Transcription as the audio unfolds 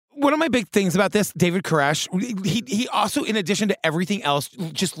One of my big things about this, David Koresh, he also, in addition to everything else,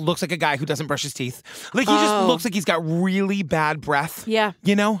 just looks like a guy who doesn't brush his teeth. Like, he just looks like he's got really bad breath. Yeah.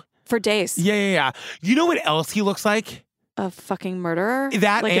 You know? For days. Yeah. You know what else he looks like? A fucking murderer?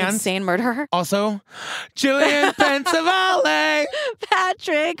 That like and an insane murderer? Also, Julian Pensavalle.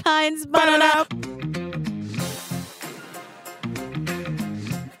 Patrick Hines. Ba-da-da.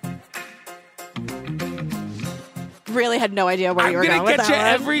 Really had no idea where you were going with that. I'm going to get you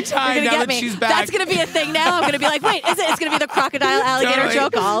every time now that she's back. That's going to be a thing now. I'm going to be like, wait, is it? It's going to be the crocodile alligator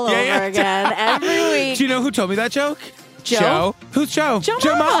joke all over again every week. Do you know who told me that joke? Joe? Who's Joe? Joe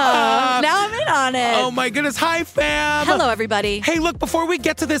Mama. Now I'm in on it. Oh my goodness. Hi, fam. Hello, everybody. Hey, look, before we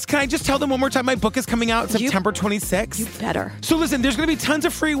get to this, can I just tell them one more time my book is coming out September 26th? You better. So listen, there's going to be tons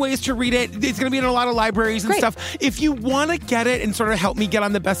of free ways to read it. It's going to be in a lot of libraries and stuff. If you want to get it and sort of help me get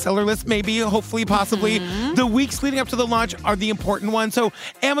on the bestseller list, maybe, hopefully, possibly, the weeks leading up to the launch are the important ones. So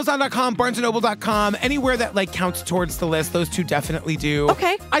Amazon.com, BarnesandNoble.com, anywhere that like counts towards the list, those two definitely do.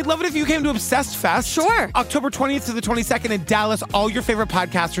 Okay. I'd love it if you came to Obsessed Fest. Sure. October 20th to the 22nd in Dallas. All your favorite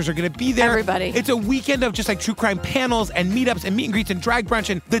podcasters are going to be there. Everybody. It's a weekend of just like true crime panels and meetups and meet and greets and drag brunch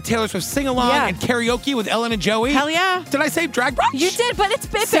and the Taylor Swift sing-along and karaoke with Ellen and Joey. Hell yeah. Did I say drag brunch? You did, but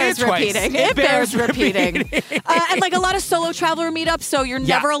it bears repeating. It bears repeating. And like a lot of solo traveler meetups, so you're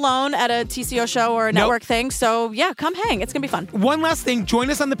never alone at a TCO show or a network thing. So yeah, come hang. It's going to be fun. One last thing. Join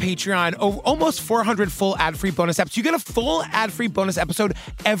us on the Patreon. Almost 400 full ad-free bonus episodes. You get a full ad-free bonus episode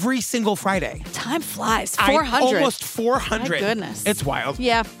every single Friday. Time flies. 400. Almost 400. My goodness. It's wild.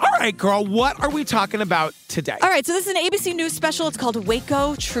 Yeah. All right, girl. What are we talking about today? All right. So this is an ABC News special. It's called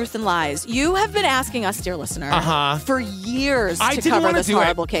Waco, Truth and Lies. You have been asking us, dear listener, for years to cover this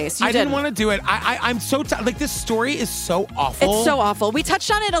horrible case. I didn't want to do it. I'm so like this story is so awful. It's so awful. We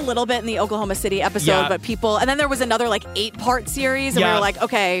touched on it a little bit in the Oklahoma City episode, but and then there was another like 8-part series, and we were like,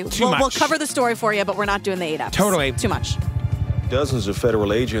 okay, we'll cover the story for you, but we're not doing the 8 episodes. Totally. Too much. Dozens of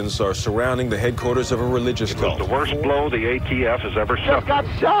federal agents are surrounding the headquarters of a religious cult. It was the worst blow the ATF has ever suffered. Got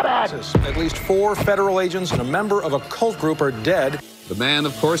shot at. At least 4 federal agents and a member of a cult group are dead. The man,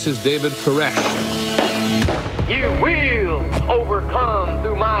 of course, is David Koresh. You will overcome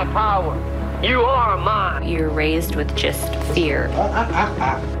through my power. You are mine. You're raised with just fear.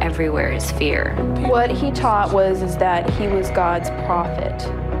 Everywhere is fear. What he taught is that he was God's prophet,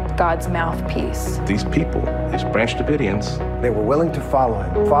 God's mouthpiece. These people, these Branch Davidians, they were willing to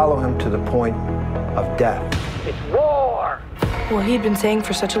follow him to the point of death. It's war. Well, he'd been saying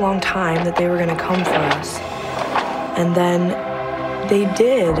for such a long time that they were going to come for us. And then they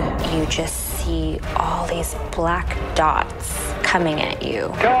did. You just see all these black dots coming at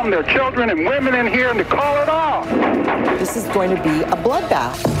you. Tell them there are children and women in here and to call it off. This is going to be a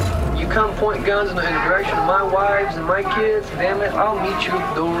bloodbath. You come point guns in the direction of my wives and my kids, damn it, I'll meet you at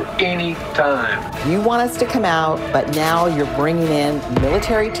the door any time. You want us to come out, but now you're bringing in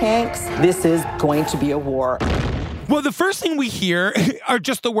military tanks. This is going to be a war. Well, the first thing we hear are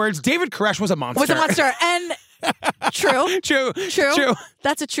just the words, David Koresh was a monster. And True.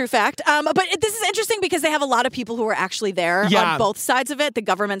 That's a true fact. But this is interesting because they have a lot of people who are actually there on both sides of it, the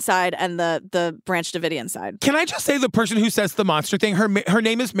government side and the Branch Davidian side. Can I just say the person who says the monster thing, her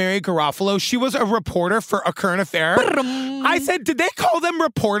name is Mary Garofalo. She was a reporter for A Current Affair. I said, did they call them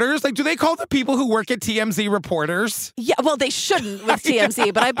reporters? Like, do they call the people who work at TMZ reporters? Yeah, well, they shouldn't with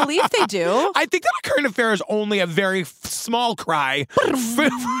TMZ, but I believe they do. I think that A Current Affair is only a very small cry from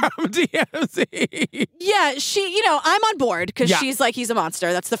TMZ. Yeah, I'm on board because she's like, he's a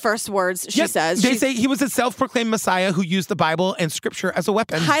monster. That's the first words she says. They say he was a self-proclaimed messiah who used the Bible and scripture as a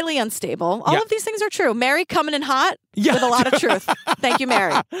weapon. Highly unstable. All of these things are true. Mary coming in hot with a lot of truth. Thank you,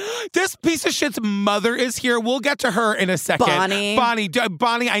 Mary. This piece of shit's mother is here. We'll get to her in a second.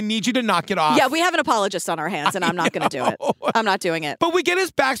 Bonnie, I need you to knock it off. Yeah, we have an apologist on our hands, and I'm not going to do it. I'm not doing it. But we get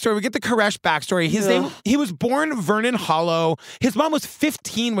his backstory. We get the Koresh backstory. His name, he was born Vernon Hollow. His mom was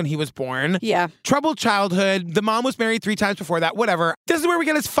 15 when he was born. Yeah. Troubled childhood. The mom was married 3 times before that. Whatever. This is where we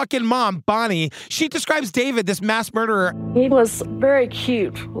get his fucking mom, Bonnie. She describes David, this mass murderer. He was very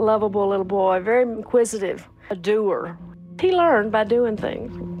cute, lovable little boy, very inquisitive, a doer. He learned by doing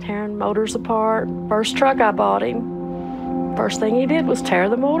things, tearing motors apart. First truck I bought him, first thing he did was tear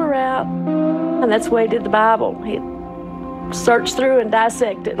the motor out. And that's the way he did the Bible. He'd search through and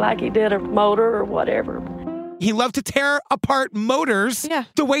dissect it like he did a motor or whatever. He loved to tear apart motors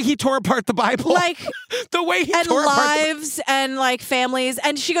the way he tore apart the Bible. Like, the way he and tore lives and like families.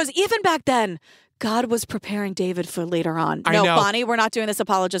 And she goes, even back then, God was preparing David for later on. No, Bonnie, we're not doing this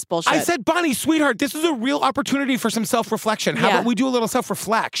apologist bullshit. I said, Bonnie, sweetheart, this is a real opportunity for some self-reflection. How about we do a little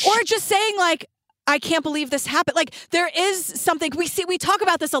self-reflection? Or just saying like, I can't believe this happened. Like, there is something we talk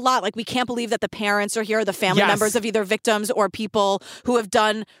about this a lot. Like, we can't believe that the parents are here, the family members of either victims or people who have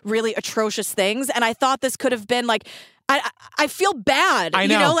done really atrocious things. And I thought this could have been like, I feel bad. I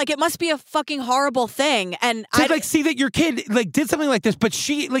know. Like, it must be a fucking horrible thing. And to like see that your kid like did something like this, but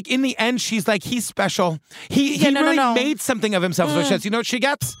she like in the end she's like, he's special. He really made something of himself. So she says, you know what she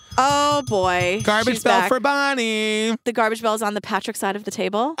gets? Oh boy. Garbage bell for Bonnie. The garbage bell is on the Patrick side of the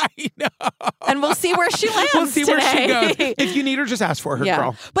table. I know. And we'll see where she lands. We'll see where she today. goes. If you need her, just ask for her,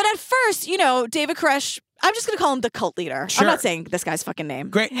 girl. But at first, David Koresh, I'm just going to call him the cult leader. Sure. I'm not saying this guy's fucking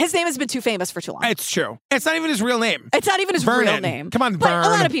name. Great. His name has been too famous for too long. It's true. It's not even his real name. It's not even his real name. Come on, but Vern. a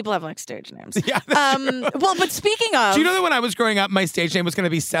lot of people have like stage names. Yeah. Well, but speaking of, do you know that when I was growing up, my stage name was going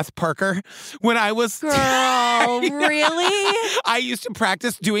to be Seth Parker? When I was really? I used to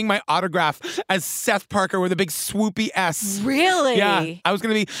practice doing my autograph as Seth Parker with a big swoopy S. Really? Yeah. I was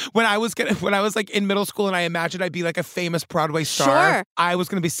going to be when I was like in middle school and I imagined I'd be like a famous Broadway star. Sure. I was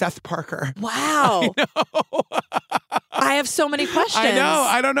going to be Seth Parker. Wow. I know. I have so many questions. I know.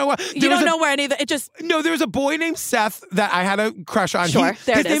 I don't know what. You don't know where any of it just. No, there was a boy named Seth that I had a crush on. Sure,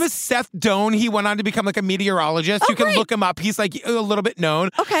 his name is Seth Doan. He went on to become like a meteorologist. You can look him up. He's like a little bit known.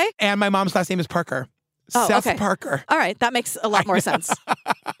 Okay. And my mom's last name is Parker. Seth Parker. All right. That makes a lot more sense.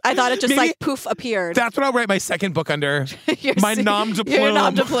 I thought it just like poof appeared. That's what I'll write my second book under. My nom de plume. Your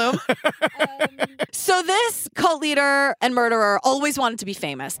nom de plume. So this cult leader and murderer always wanted to be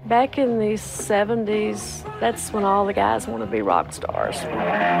famous. Back in the 70s, that's when all the guys wanted to be rock stars.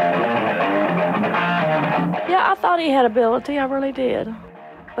 Yeah, I thought he had ability. I really did.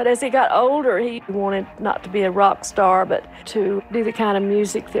 But as he got older, he wanted not to be a rock star, but to do the kind of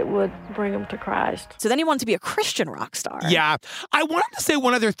music that would bring him to Christ. So then he wanted to be a Christian rock star. Yeah. I wanted to say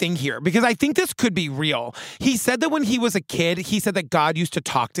one other thing here, because I think this could be real. He said that when he was a kid, he said that God used to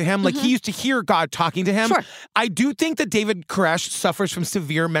talk to him. Like, he used to hear God talking to him. Sure. I do think that David Koresh suffers from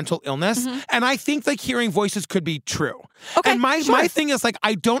severe mental illness, and I think like hearing voices could be true. Okay, and my thing is like,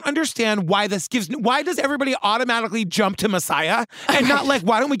 I don't understand why why does everybody automatically jump to Messiah and not like,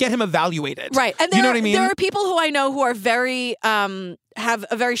 why don't we get him evaluated? Right. And you know what I mean? There are people who I know who are very, have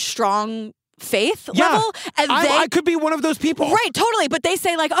a very strong faith level. And I could be one of those people. Right, totally. But they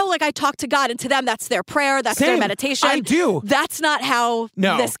say like, oh, like I talk to God, and to them that's their prayer, that's their meditation. I do. That's not how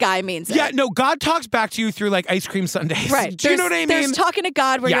this guy means it. Yeah, no, God talks back to you through like ice cream sundaes. Right. Do you know what I mean? There's talking to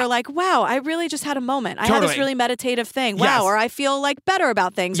God where you're like, wow, I really just had a moment. I had this really meditative thing. Wow. Or I feel like better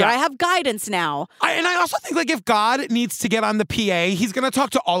about things. Or I have guidance now. And I also think like if God needs to get on the PA, he's going to talk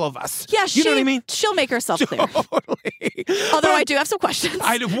to all of us. Yeah, you know what I mean? She'll make herself clear. Totally. Although I do have some questions.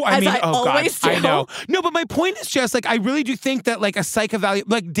 I mean, always do. I know. No, but my point is just like, I really do think that like a psych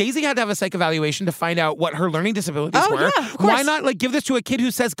like Daisy had to have a psych evaluation to find out what her learning disabilities were. Yeah, of course. Why not like give this to a kid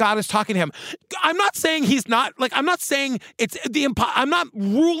who says God is talking to him? I'm not saying he's not, like, I'm not saying it's I'm not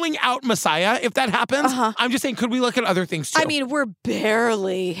ruling out Messiah if that happens. I'm just saying, could we look at other things too? I mean, we're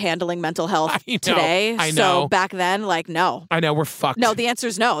barely handling mental health today. I know. So back then, like, no. I know, we're fucked. No, the answer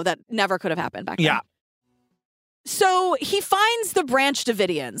is no. That never could have happened back then. Yeah. So he finds the Branch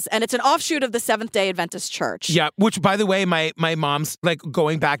Davidians, and it's an offshoot of the Seventh-day Adventist Church. Yeah, which, by the way, my mom's, like,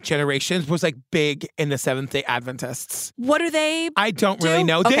 going back generations was, like, big in the Seventh-day Adventists. What do they I don't really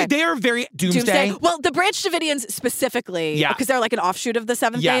know. Okay. They are very doomsday. Well, the Branch Davidians specifically, because they're like an offshoot of the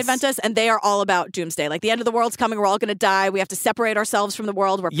Seventh-day Adventists, and they are all about doomsday. Like, the end of the world's coming, we're all going to die, we have to separate ourselves from the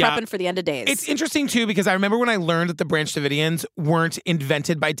world, we're prepping for the end of days. It's interesting, too, because I remember when I learned that the Branch Davidians weren't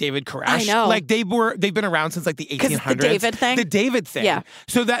invented by David Koresh. I know. Like, they've been around since, like, the 1800s. The David thing. Yeah.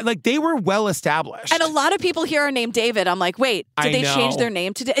 So that, like, they were well established. And a lot of people here are named David. I'm like, wait, did they change their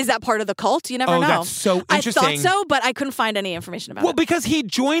name to? Is that part of the cult? You never know. That's so interesting. I thought so, but I couldn't find any information about it. Well, because he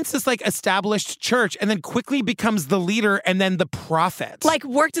joins this, like, established church and then quickly becomes the leader and then the prophet. Like,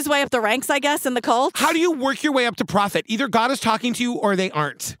 worked his way up the ranks, I guess, in the cult. How do you work your way up to prophet? Either God is talking to you or they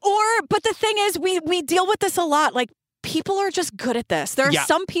aren't. But the thing is, we deal with this a lot. Like, people are just good at this. There are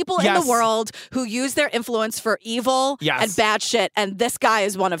some people in the world who use their influence for evil and bad shit, and this guy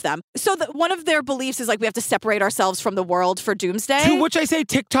is one of them. So one of their beliefs is like we have to separate ourselves from the world for doomsday. To which I say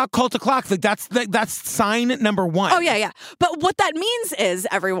TikTok cult o'clock. Like that's sign number one. Oh yeah. But what that means is,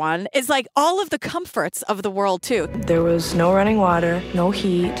 everyone, is like all of the comforts of the world too. There was no running water, no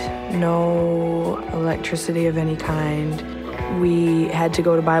heat, no electricity of any kind. We had to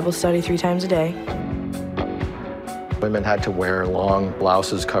go to Bible study 3 times a day. Women had to wear long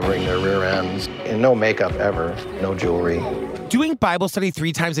blouses covering their rear ends, and no makeup ever, no jewelry. Doing Bible study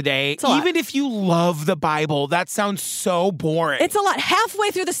 3 times a day, even if you love the Bible, that sounds so boring. It's a lot. Halfway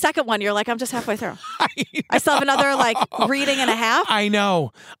through the second one, you're like, I'm just halfway through. I still have another, like, reading and a half. I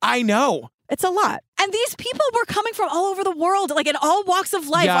know. It's a lot. And these people were coming from all over the world, like in all walks of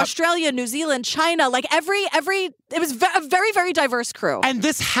life, Australia, New Zealand, China, like it was a very, very diverse crew. And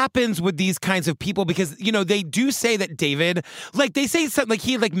this happens with these kinds of people because, you know, they do say that David, like they say something like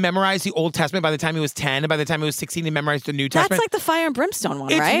he like memorized the Old Testament by the time he was 10, and by the time he was 16, he memorized the New Testament. That's like the fire and brimstone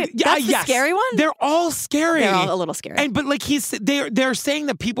one, right? That's the scary one? They're all scary. They're all a little scary. But like they're saying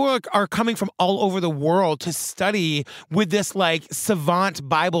that people are coming from all over the world to study with this like savant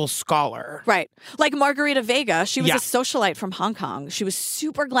Bible scholar. Right. Like Margarita Vega, she was a socialite from Hong Kong. She was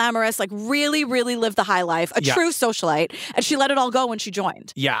super glamorous, like really, really lived the high life, a true socialite. And she let it all go when she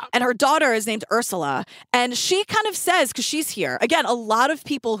joined. Yeah. And her daughter is named Ursula. And she kind of says, because she's here, again, a lot of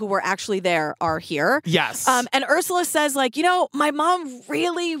people who were actually there are here. Yes. And Ursula says, like, you know, my mom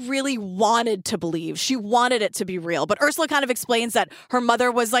really, really wanted to believe. She wanted it to be real. But Ursula kind of explains that her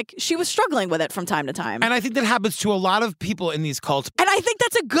mother was like, she was struggling with it from time to time. And I think that happens to a lot of people in these cults. And I think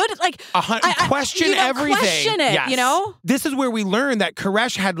that's a good, like, question everything. Question it, you know? This is where we learn that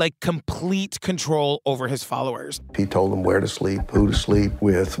Koresh had like complete control over his followers. He told them where to sleep, who to sleep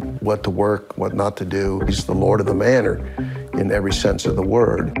with, what to work, what not to do. He's the Lord of the Manor in every sense of the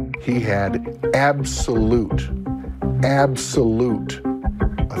word. He had absolute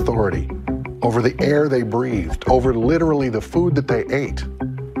authority over the air they breathed, over literally the food that they ate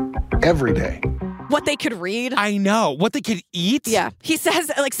every day. What they could read. I know. What they could eat. Yeah. He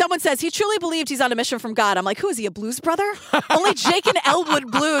says, like someone says, he truly believed he's on a mission from God. I'm like, who is he, a blues brother? Only Jake and Elwood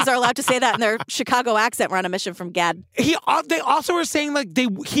Blues are allowed to say that in their Chicago accent. We're on a mission from God. They also are saying like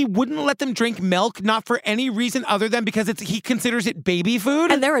he wouldn't let them drink milk, not for any reason other than because he considers it baby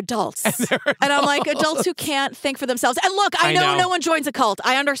food. And they're adults. And I'm like, adults who can't think for themselves. And look, I know no one joins a cult.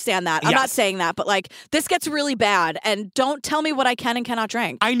 I understand that. I'm not saying that. But like, this gets really bad. And don't tell me what I can and cannot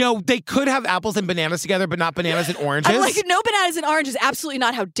drink. I know. They could have apples and bananas together, but not bananas and oranges. I'm like, no bananas and oranges. Absolutely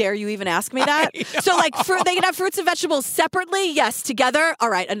not. How dare you even ask me that? So like, they can have fruits and vegetables separately. Yes. Together. All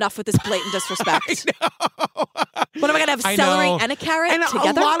right. Enough with this blatant disrespect. What am I going to have? Celery and a carrot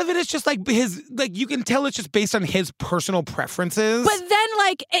together? A lot of it is just like you can tell it's just based on his personal preferences. But then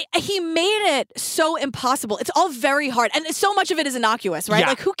like he made it so impossible. It's all very hard. And so much of it is innocuous, right? Yeah.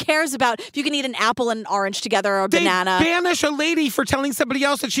 Like who cares about if you can eat an apple and an orange together or a banana? They banish a lady for telling somebody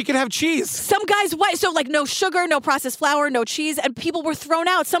else that she could have cheese. Some guy's wife. So like no sugar, no processed flour, no cheese. And people were thrown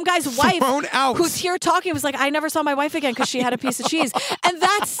out. Some guy's wife who's here talking was like, I never saw my wife again because she had a piece of cheese. And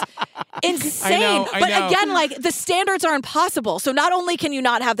that's insane. I but know. Again, like the standards are impossible. So not only can you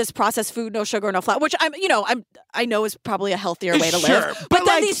not have this processed food, no sugar, no flour, which I know is probably a healthier way to live. But then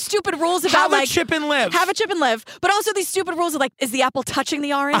like, these stupid rules about have a chip and live. Have a chip and live. But also these stupid rules of like, is the apple touching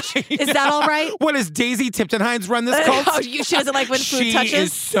the orange? Is that all right? What does Daisy Tipton Hines run this cult? She doesn't like when food touches? She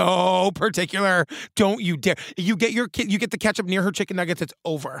is so particular. Don't you dare. You get the ketchup near her chicken nuggets, it's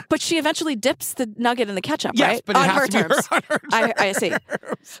over. But she eventually dips the nugget in the ketchup, yes, right? But on it her has to terms. be on her terms. I see.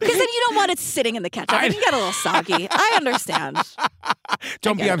 Because then you don't want it sitting in the ketchup. It can get a little soggy. I understand.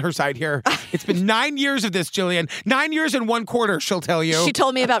 Don't be on her side here. It's been 9 years of this, Jillian. 9 years and 1 quarter, she'll tell you. She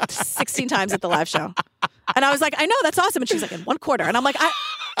told me about 16 times at the live show. And I was like, I know, that's awesome. And she's like, in 1 quarter. And I'm like,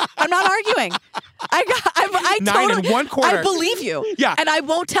 I'm not arguing. I 9 totally, and 1 quarter. I believe you. Yeah. And I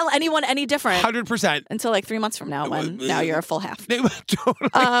won't tell anyone any different. 100%. Until like 3 months from now when now you're a full half. Totally.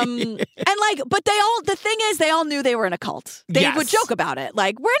 And like, but the thing is, they all knew they were in a cult. They would joke about it.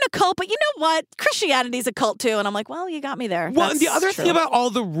 Like, we're in a cult, but you know what? Christianity's a cult too. And I'm like, well, you got me there. Well, and the other thing about all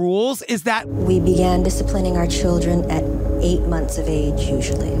the rules is that we began disciplining our children at 8 months of age,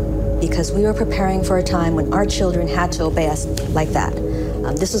 usually, because we were preparing for a time when our children had to obey us like that.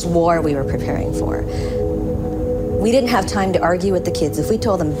 This is war we were preparing for. We didn't have time to argue with the kids. If we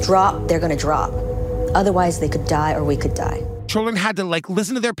told them drop, they're going to drop. Otherwise, they could die or we could die. Children had to like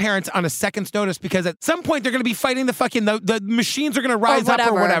listen to their parents on a second's notice because at some point they're going to be fighting the machines are going to rise up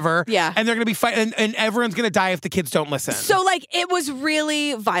or whatever. Yeah. And they're going to be fighting and everyone's going to die if the kids don't listen. So like it was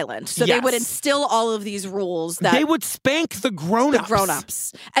really violent. So they would instill all of these rules that they would spank the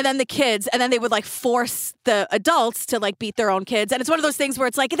grown-ups. And then the kids, and then they would like force the adults to like beat their own kids. And it's one of those things where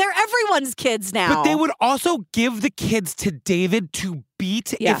it's like they're everyone's kids now. But they would also give the kids to David to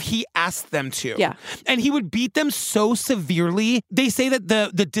beat if he asked them to. Yeah. And he would beat them so severely. They say that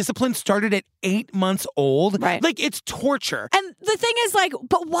the discipline started at 8 months old. Right. Like, it's torture. And the thing is, like,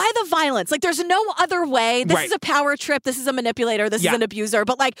 but why the violence? Like, there's no other way. This is a power trip. This is a manipulator. This is an abuser.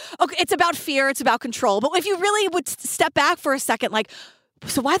 But, like, okay, it's about fear. It's about control. But if you really would step back for a second, like,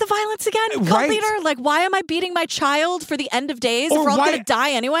 so why the violence again? Cult leader? Like, why am I beating my child for the end of days? If we're all going to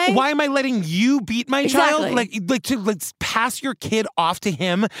die anyway? Why am I letting you beat my child? Like to pass your kid off to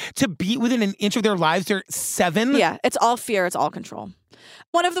him to beat within an inch of their lives. They're 7. Yeah, it's all fear. It's all control.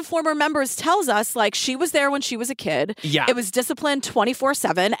 One of the former members tells us, like, she was there when she was a kid. Yeah. It was disciplined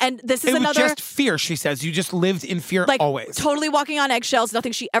 24/7. And this is it another... It was just fear, she says. You just lived in fear always. Totally walking on eggshells.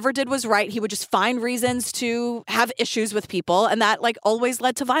 Nothing she ever did was right. He would just find reasons to have issues with people. And that, like, always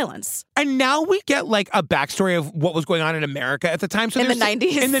led to violence. And now we get, like, a backstory of what was going on in America at the time. So in the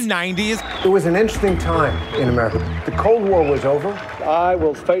 90s. In the 90s. It was an interesting time in America. The Cold War was over. I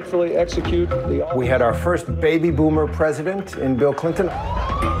will faithfully execute the... We had our first baby boomer president in Bill Clinton.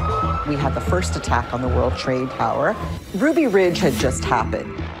 We had the first attack on the World Trade Tower. Ruby Ridge had just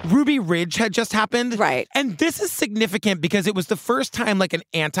happened. Right. And this is significant because it was the first time like an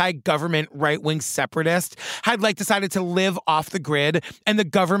anti-government right-wing separatist had like decided to live off the grid and the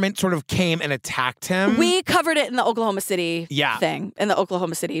government sort of came and attacked him. We covered it in the Oklahoma City thing, in the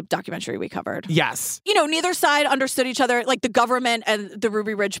Oklahoma City documentary we covered. Yes. You know, neither side understood each other. Like the government and the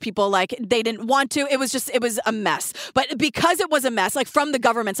Ruby Ridge people, like they didn't want to. It was a mess. But because it was a mess, like from the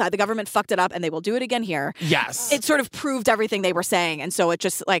government side, the government fucked it up and they will do it again here. Yes. It sort of proved everything they were saying. And so it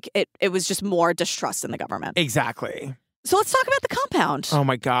just like, it was just more distrust in the government. Exactly. So let's talk about the compound. Oh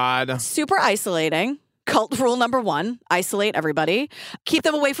my God. Super isolating. Cult rule number 1, isolate everybody. Keep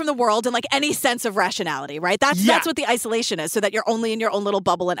them away from the world and like any sense of rationality, right? That's what the isolation is, so that you're only in your own little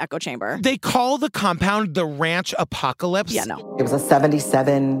bubble and echo chamber. They call the compound the Ranch Apocalypse. Yeah, no. It was a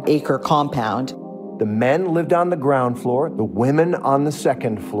 77-acre compound. The men lived on the ground floor, the women on the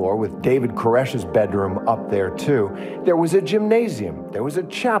second floor, with David Koresh's bedroom up there too. There was a gymnasium, there was a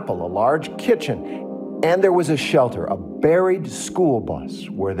chapel, a large kitchen, and there was a shelter, a buried school bus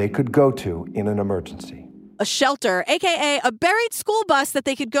where they could go to in an emergency. A shelter, a.k.a. a buried school bus that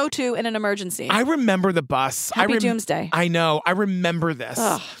they could go to in an emergency. I remember the bus. Happy Doomsday. I know. I remember this.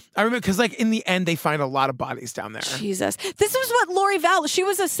 Ugh. I remember because, like, in the end, they find a lot of bodies down there. Jesus, this was what Lori Vallow. She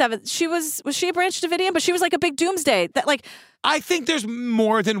was was she a Branch Davidian? But she was like a big Doomsday. That like. I think there's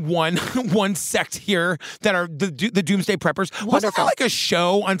more than one sect here that are the Doomsday Preppers. Wasn't there like a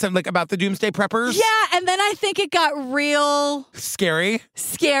show on something like about the Doomsday Preppers? Yeah, and then I think it got real scary.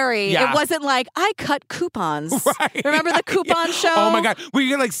 Yeah. It wasn't like I cut coupons. Right. Remember the coupon show? Oh my God, where you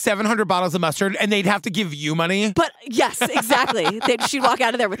get like 700 bottles of mustard and they'd have to give you money. But yes, exactly. She'd walk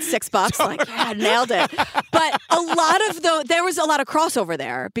out of there with $6, like yeah, nailed it. But there was a lot of crossover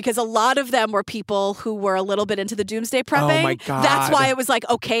there because a lot of them were people who were a little bit into the Doomsday prepping. Oh my God. That's why it was like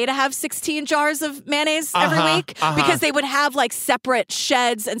okay to have 16 jars of mayonnaise every week because they would have like separate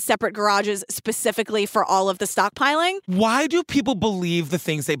sheds and separate garages specifically for all of the stockpiling. Why do people believe the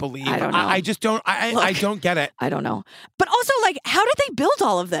things they believe? I don't know. I just don't. I don't get it. I don't know. But also, like, how did they build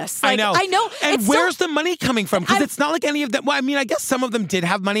all of this? Like, I know. And where's the money coming from? Because it's not like any of them. Well, I mean, I guess some of them did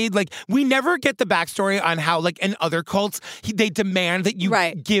have money. Like, we never get the backstory on how, like, in other cults, they demand that you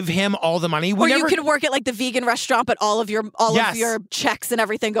give him all the money. You can work at like the vegan restaurant, but all of your checks and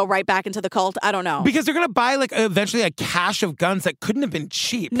everything go right back into the cult. I don't know. Because they're going to buy like eventually a cache of guns that couldn't have been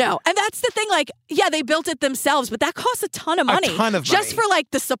cheap. No. And that's the thing. Like, yeah, they built it themselves, but that costs a ton of money. Just for like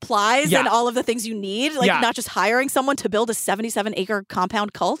the supplies and all of the things you need. Like not just hiring someone to build a 77-acre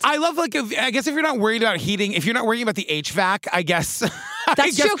compound cult. I love like, I guess if you're not worried about heating, if you're not worrying about the HVAC, I guess.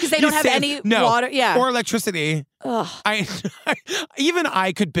 That's true because they don't have any water. Yeah. Or electricity. Ugh. Even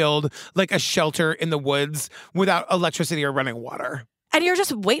I could build like a shelter in the woods without electricity or running water. And you're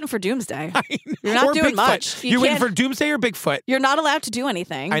just waiting for Doomsday. You're not doing much. You're waiting for Doomsday or Bigfoot. You're not allowed to do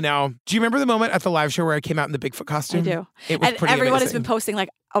anything. I know. Do you remember the moment at the live show where I came out in the Bigfoot costume? I do. It was and pretty everyone amazing. has been posting like,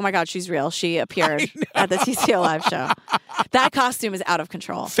 oh my God, she's real. She appeared at the TCO live show. That costume is out of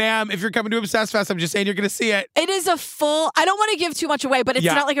control. Fam, if you're coming to Obsessed Fest, I'm just saying you're going to see it. It is a full, I don't want to give too much away, but it's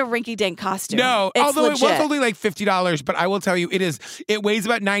not like a rinky-dink costume. No, it's although legit. it was only like $50, but I will tell you, it weighs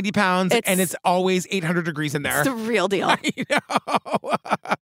about 90 pounds and it's always 800 degrees in there. It's the real deal. I know.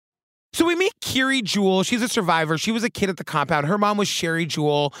 So we meet Kiri Jewel. She's a survivor. She was a kid at the compound. Her mom was Sherry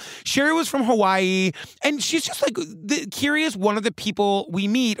Jewel. Sherry was from Hawaii. And she's just like, Kiri is one of the people we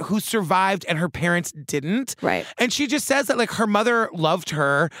meet who survived and her parents didn't. Right. And she just says that like her mother loved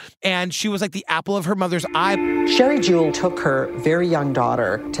her and she was like the apple of her mother's eye. Sherry Jewel took her very young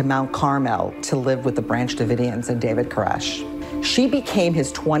daughter to Mount Carmel to live with the Branch Davidians and David Koresh. She became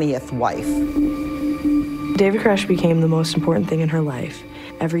his 20th wife. David Koresh became the most important thing in her life.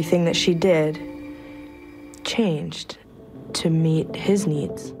 Everything that she did changed to meet his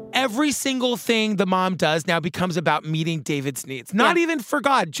needs. Every single thing the mom does now becomes about meeting David's needs. Not even for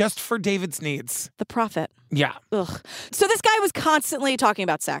God, just for David's needs. The prophet. Yeah. Ugh. So this guy was constantly talking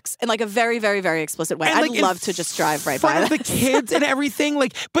about sex in like a very, very, very explicit way. And, like, I'd love to just drive right by that. the kids and everything.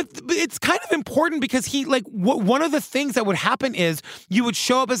 Like, but it's kind of important because he like one of the things that would happen is you would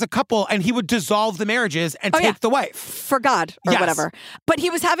show up as a couple and he would dissolve the marriages and take the wife for God or whatever. But he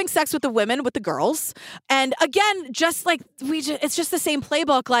was having sex with the women, with the girls, and again, just like it's just the same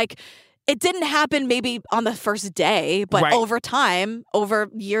playbook. Like, it didn't happen maybe on the first day, but over time, over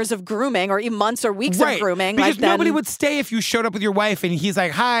years of grooming or even months or weeks of grooming. Because like nobody would stay if you showed up with your wife and he's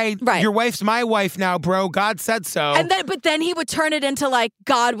like, hi, your wife's my wife now, bro. God said so. But then he would turn it into like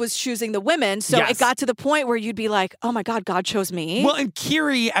God was choosing the women. So it got to the point where you'd be like, oh my God, God chose me. Well, and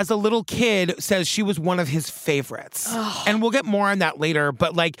Kiri, as a little kid, says she was one of his favorites. And we'll get more on that later.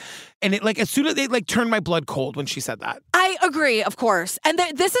 But like, and it like, as soon as they like turned my blood cold when she said that. I agree, of course. And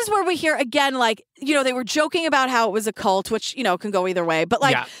this is where we hear again, like, you know, they were joking about how it was a cult, which, you know, can go either way. But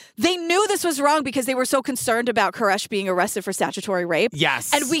like, they knew this was wrong because they were so concerned about Koresh being arrested for statutory rape.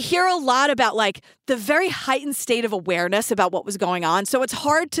 Yes. And we hear a lot about like the very heightened state of awareness about what was going on. So it's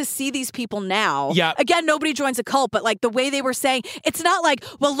hard to see these people now. Yeah. Again, nobody joins a cult, but like the way they were saying, it's not like,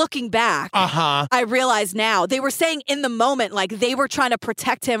 well, looking back, I realize now. They were saying in the moment, like they were trying to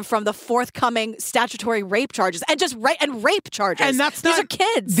protect him from the forthcoming statutory rape charges and rape charges. And that's These are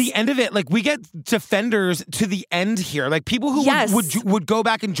kids. The end of it. Like, we get defenders to the end here. Like, people who would go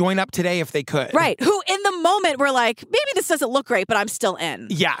back and join up today if they could. Right. Who in the moment were like, maybe this doesn't look great, but I'm still in.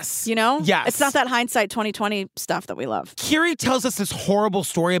 Yes. You know? Yes. It's not that hindsight 2020 stuff that we love. Kiri tells us this horrible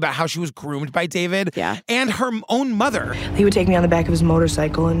story about how she was groomed by David and her own mother. He would take me on the back of his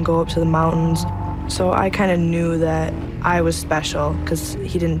motorcycle and go up to the mountains. So I kind of knew that I was special because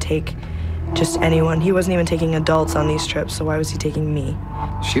he didn't take just anyone. He wasn't even taking adults on these trips, so why was he taking me?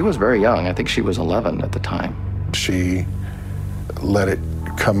 She was very young. I think she was 11 at the time. She let it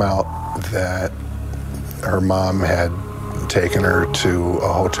come out that her mom had taken her to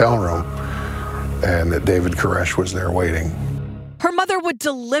a hotel room and that David Koresh was there waiting. Her mother would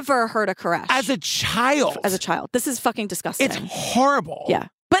deliver her to Koresh. As a child. This is fucking disgusting. It's horrible. Yeah.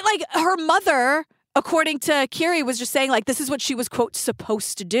 But like her mother, according to Kiri, was just saying like this is what she was, quote,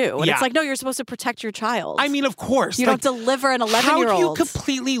 supposed to do. And it's like, no, you're supposed to protect your child. I mean, of course. You don't deliver an 11-year-old. How do you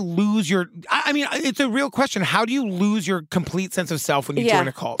completely lose your... I mean, it's a real question. How do you lose your complete sense of self when you join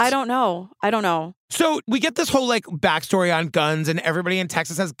a cult? I don't know. So we get this whole like backstory on guns and everybody in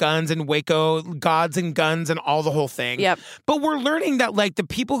Texas has guns and Waco, gods and guns and all the whole thing. Yep. But we're learning that like the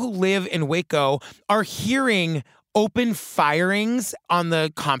people who live in Waco are hearing open firings on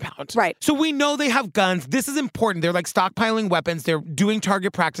the compound. Right. So we know they have guns. This is important. They're like stockpiling weapons. They're doing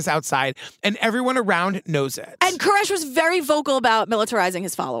target practice outside and everyone around knows it. And Koresh was very vocal about militarizing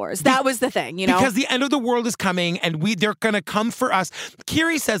his followers. That was the thing, you know? Because the end of the world is coming and they're going to come for us.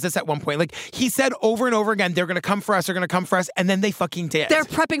 Kiri says this at one point. Like he said over and over again, they're going to come for us. They're going to come for us. And then they fucking did. They're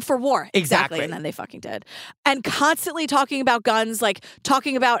prepping for war. Exactly. And then they fucking did. And constantly talking about guns, like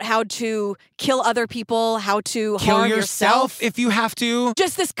talking about how to kill other people, how to kill yourself if you have to.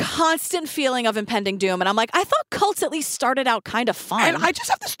 Just this constant feeling of impending doom. And I'm like, I thought cults at least started out kind of fun. And I just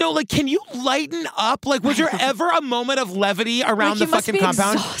have to know, like, can you lighten up? Like, was there ever a moment of levity around the fucking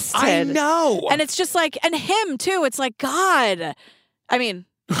compound? Exhausted. I know. And it's just like, and him too. It's like, God. I mean,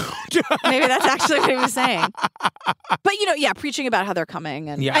 maybe that's actually what he was saying. But, you know, yeah, preaching about how they're coming.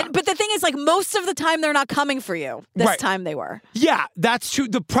 But the thing is, like, most of the time they're not coming for you. This time they were. Yeah, that's true.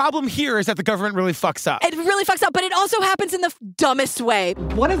 The problem here is that the government really fucks up. It really fucks up, but it also happens in the dumbest way.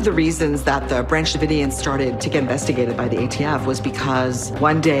 One of the reasons that the Branch Davidians started to get investigated by the ATF was because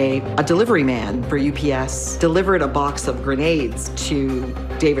one day a delivery man for UPS delivered a box of grenades to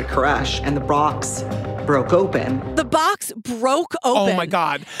David Koresh, and the box broke open. The box broke open. Oh my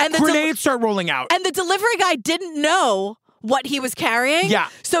God. And the grenades start rolling out. And the delivery guy didn't know what he was carrying. Yeah.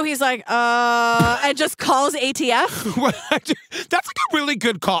 So he's like, and just calls ATF. That's like a really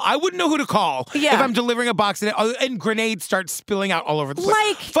good call. I wouldn't know who to call if I'm delivering a box and grenades start spilling out all over the place.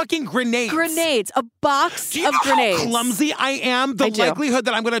 Like fucking grenades. Grenades. A box Do you of know grenades. How clumsy I am? The likelihood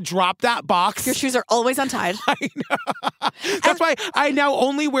that I'm going to drop that box. Your shoes are always untied. I know. That's why I now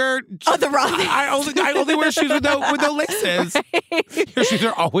only wear... the wrong thing. I only wear shoes with no laces. Right. Your shoes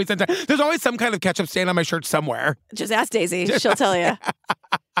are always untied. There's always some kind of ketchup stain on my shirt somewhere. Just ask Daisy. She'll tell you.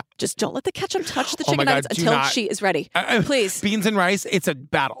 Just don't let the ketchup touch the chicken nuggets until she is ready. Please. Beans and rice, it's a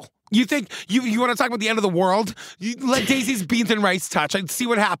battle. You think you want to talk about the end of the world? You let Daisy's beans and rice touch and see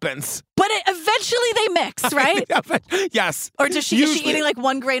what happens. But eventually they mix, right? Yes. Or is she eating like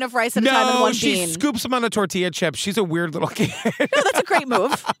one grain of rice at a time and one bean? No, she scoops them on a tortilla chip. She's a weird little kid. No, that's a great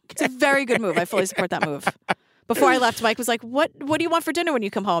move. It's a very good move. I fully support that move. Before I left, Mike was like, what do you want for dinner when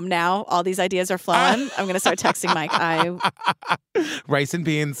you come home? Now all these ideas are flowing. I'm going to start texting Mike. Rice and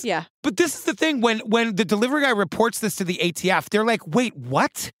beans. Yeah. But this is the thing. When the delivery guy reports this to the ATF, they're like, wait,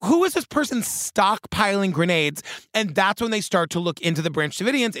 what? Who is this person stockpiling grenades? And that's when they start to look into the Branch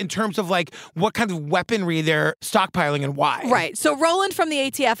Davidians in terms of like what kind of weaponry they're stockpiling and why. Right. So Roland from the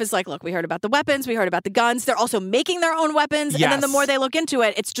ATF is like, look, we heard about the weapons. We heard about the guns. They're also making their own weapons. Yes. And then the more they look into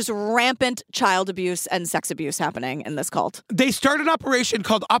it, it's just rampant child abuse and sex abuse happening in this cult. They started an operation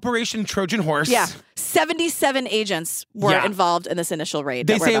called Operation Trojan Horse. Yeah. 77 agents were involved in this initial raid.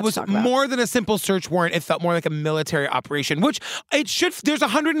 They say it was more than a simple search warrant. It felt more like a military operation, which it should. There's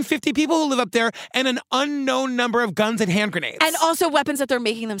 150 people who live up there and an unknown number of guns and hand grenades. And also weapons that they're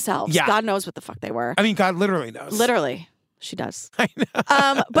making themselves. Yeah. God knows what the fuck they were. I mean, God literally knows. Literally. She does. I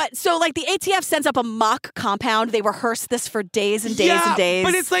know. But so like the ATF sends up a mock compound. They rehearse this for days and days and days.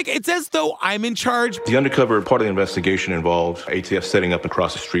 But it's like, it's as though I'm in charge. The undercover part of the investigation involved ATF setting up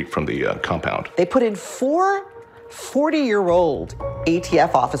across the street from the compound. They put in 4 40-year-old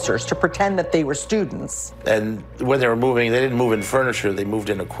ATF officers to pretend that they were students. And when they were moving, they didn't move in furniture, they moved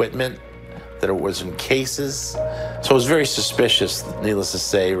in equipment, that it was in cases. So it was very suspicious, needless to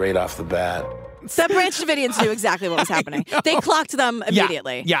say, right off the bat. The Branch Davidians knew exactly what was happening. They clocked them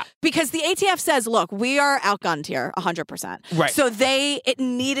immediately. Yeah. Because the ATF says, look, we are outgunned here 100%. Right. So it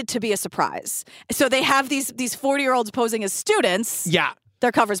needed to be a surprise. So they have these 40-year-olds posing as students. Yeah.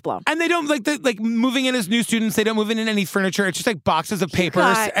 Their cover's blown. And they don't like moving in as new students. They don't move in any furniture. It's just like boxes of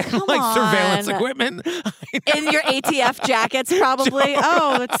papers and surveillance equipment. In your ATF jackets, probably.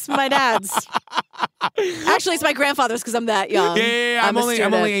 Oh, it's my dad's. Actually, it's my grandfather's because I'm that young. Yeah. I'm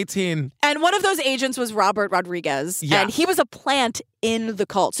only 18. And one of those agents was Robert Rodriguez. Yeah. And he was a plant in the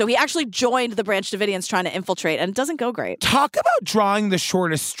cult. So he actually joined the Branch Davidians trying to infiltrate, and it doesn't go great. Talk about drawing the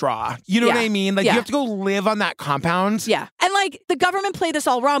shortest straw. You know what I mean? Like, you have to go live on that compound. Yeah. And, like, the government played this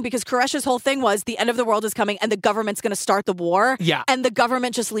all wrong because Koresh's whole thing was the end of the world is coming and the government's going to start the war. Yeah. And the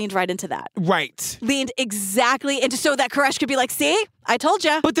government just leaned right into that. Right. Leaned exactly into so that Koresh could be like, see? I told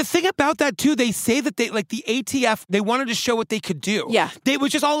you. But the thing about that, too, they say that the ATF, they wanted to show what they could do. Yeah. It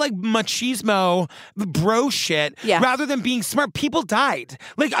was just all like machismo, bro shit. Yeah. Rather than being smart. People died.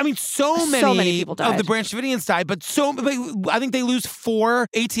 Like, I mean, so many people died. of the Branch Davidians died, but I think they lose 4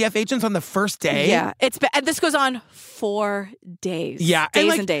 ATF agents on the first day. Yeah. And this goes on 4 days. Yeah.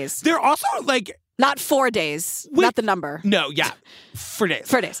 Days and days. They're also like... Not 4 days. Not the number. No, yeah. For days.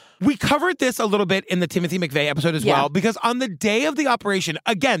 For days. We covered this a little bit in the Timothy McVeigh episode as well, because on the day of the operation,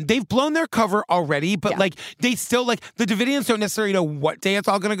 again, they've blown their cover already, but like they still the Davidians don't necessarily know what day it's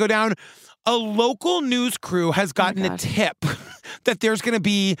all going to go down. A local news crew has gotten a tip that there's going to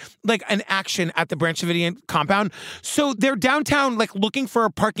be like an action at the Branch Davidian compound. So they're downtown, like looking for a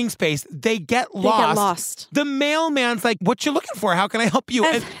parking space. They get lost. The mailman's like, "What you looking for? How can I help you?"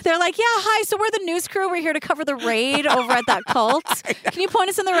 And they're like, "Yeah, hi. So we're the news crew. We're here to cover the raid over at that cult. Can you point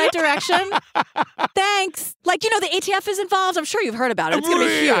us in the right direction? Thanks." Like, the ATF is involved. I'm sure you've heard about it. It's going to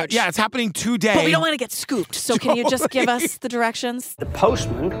be huge. Yeah, it's happening today. But we don't want to get scooped. So can you just give us the directions? The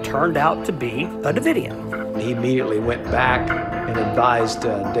postman turned out to be a Davidian. He immediately went back and advised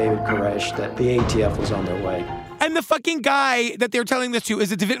David Koresh that the ATF was on their way. And the fucking guy that they're telling this to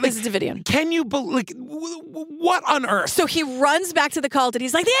is a Davidian. Is a Davidian. Can you believe? What on earth? So he runs back to the cult and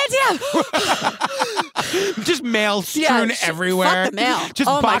he's like, the ATF! Just mail strewn everywhere. Fuck the mail. Just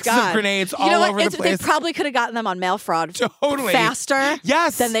boxes of grenades all over the place. They probably could have gotten them on mail fraud faster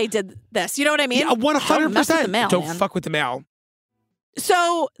than they did this. You know what I mean? Yeah, 100%. Don't mess with the mail, Don't man. fuck with the mail.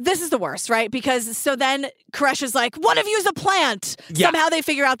 So this is the worst, right? Because so then Koresh is like, one of you is a plant. Yeah. Somehow they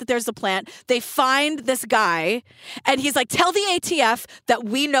figure out that there's a plant. They find this guy and he's like, tell the ATF that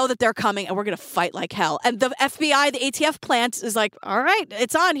we know that they're coming and we're going to fight like hell. And the FBI, the ATF plant is like, all right,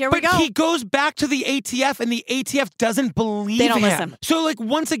 it's on. Here we go. But he goes back to the ATF and the ATF doesn't believe They don't him. listen. So like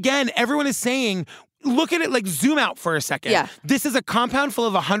once again, everyone is saying, look at it, like zoom out for a second. Yeah. This is a compound full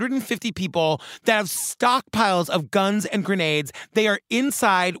of 150 people that have stockpiles of guns and grenades. They are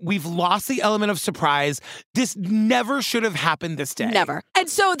inside. We've lost the element of surprise. This never should have happened this day. Never.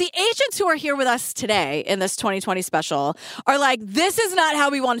 And so the agents who are here with us today in this 2020 special are like, this is not how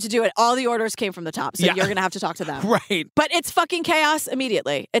we wanted to do it. All the orders came from the top. So you're going to have to talk to them. Right. But it's fucking chaos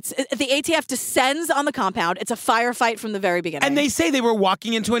immediately. The ATF descends on the compound. It's a firefight from the very beginning. And they say they were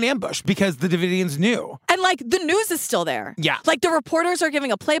walking into an ambush because the Davidians knew knew. And like the news is still there. Yeah. Like the reporters are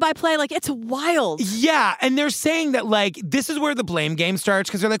giving a play-by-play. Like it's wild. Yeah. And they're saying that like this is where the blame game starts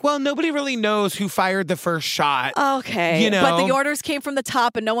because they're like, well, nobody really knows who fired the first shot. Okay. You know? But the orders came from the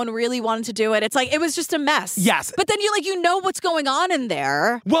top and no one really wanted to do it. It's like, it was just a mess. Yes. But then you know what's going on in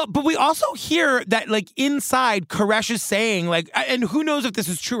there. Well, but we also hear that like inside Koresh is saying like, and who knows if this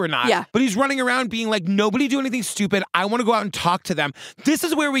is true or not. Yeah. But he's running around being like, nobody do anything stupid. I want to go out and talk to them. This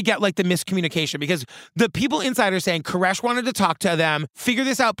is where we get like the miscommunication because the people inside are saying Koresh wanted to talk to them, figure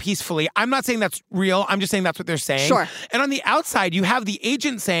this out peacefully. I'm not saying that's real. I'm just saying that's what they're saying. Sure. And on the outside, you have the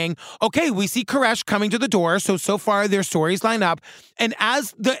agent saying, okay, we see Koresh coming to the door. So far their stories line up. And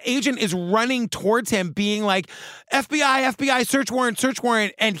as the agent is running towards him being like, FBI, search warrant.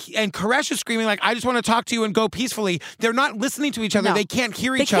 And Koresh is screaming like, I just want to talk to you and go peacefully. They're not listening to each other. No. They can't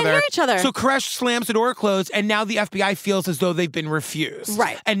hear They each can't other. hear each other. So Koresh slams the door closed and now the FBI feels as though they've been refused.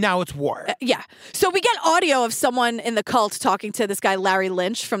 Right. And now it's war. Yeah. So we get audio of someone in the cult talking to this guy, Larry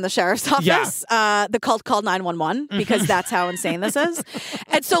Lynch from the sheriff's office. Yeah. The cult called 911 because that's how insane this is.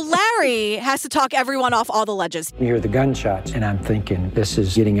 And so Larry has to talk everyone off all the ledges. You hear the gunshots, and I'm thinking, this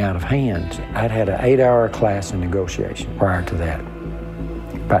is getting out of hand. I'd had an 8-hour class in negotiation prior to that.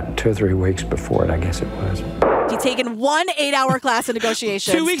 About 2 or 3 weeks before it, I guess it was. He'd taken one 8-hour class in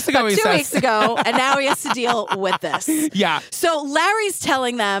negotiations 2 weeks ago, he says. 2 weeks ago, and now he has to deal with this. Yeah. So Larry's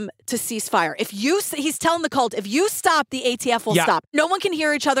telling them to cease fire. He's telling the cult, if you stop, the ATF will stop. No one can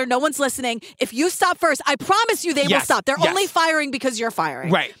hear each other. No one's listening. If you stop first, I promise you they will stop. They're only firing because you're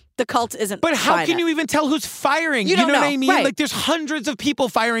firing. Right. The cult isn't. But how can you even tell who's firing? You don't know know. What I mean? Right. Like there's hundreds of people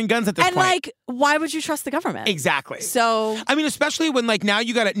firing guns at this and point. And like, why would you trust the government? Exactly. So I mean, especially when like now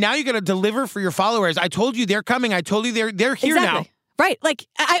you gotta deliver for your followers. I told you they're coming. I told you they're here now. Right. Like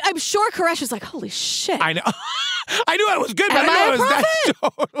I'm sure Koresh is like, holy shit. I know. I knew I was good, but Am I knew I was prophet?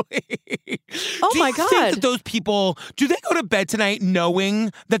 that totally. Oh my Do you God. think that those people, do they go to bed tonight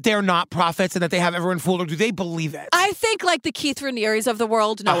knowing that they're not prophets and that they have everyone fooled, or do they believe it? I think like the Keith Ranieris of the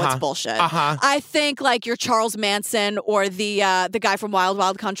world know it's bullshit. I think like your Charles Manson or the guy from Wild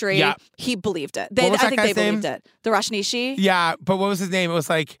Wild Country, he believed it. I think they believed it. The Rajneeshi? Yeah, but what was his name? It was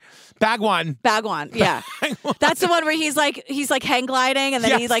like Bhagwan. Bhagwan, yeah. That's the one where he's like hang gliding and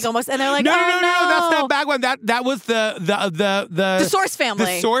then he like almost, and they're like, no, that's not Bhagwan. That was the Source family.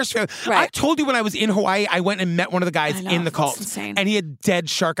 The Source family. Right. I told you when I was in Hawaii, I went and met one of the guys in the cult. Insane. And he had dead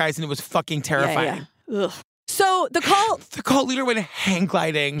shark eyes and it was fucking terrifying. Yeah. Ugh. So the cult leader went hang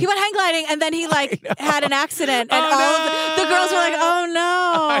gliding. He went hang gliding and then he like had an accident and all of the girls were like, oh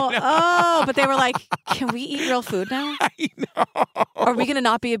no. Oh, but they were like, can we eat real food now? I know. Are we going to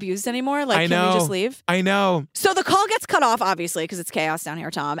not be abused anymore? Like, can we just leave? I know. So the call gets cut off, obviously, because it's chaos down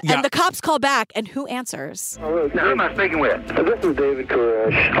here, Tom. Yeah. And the cops call back, and who answers? Now, who am I speaking with? This is David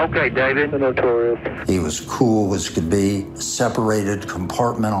Koresh. Okay, David. The Notorious. He was cool as could be, separated,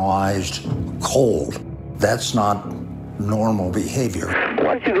 compartmentalized, cold. That's not normal behavior.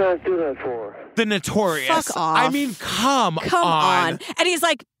 What did you guys do that for? The Notorious. Fuck off. I mean, come on. And he's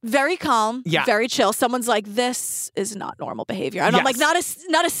like very calm, Yeah. very chill. Someone's like, this is not normal behavior. And I'm like, not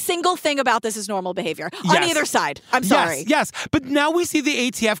a single thing about this is normal behavior on either side. I'm sorry. Yes. But now we see the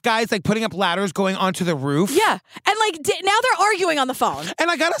ATF guys like putting up ladders going onto the roof. Yeah. And like now they're arguing on the phone. And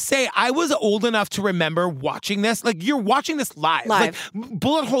I gotta say, I was old enough to remember watching this. Like, you're watching this live. Like,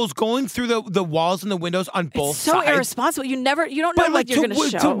 bullet holes going through the walls and the windows on both sides. So irresponsible. You don't know what you're going to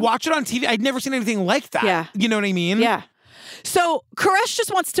show. To watch it on TV, I'd never seen anything like that. Yeah. You know what I mean? Yeah. So Koresh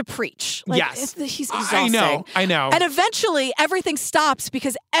just wants to preach. Like, yes. He's exhausting. I know. And eventually everything stops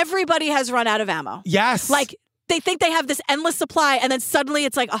because everybody has run out of ammo. Yes. Like they think they have this endless supply and then suddenly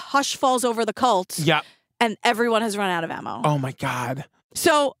it's like a hush falls over the cult. Yep. And everyone has run out of ammo. Oh my God.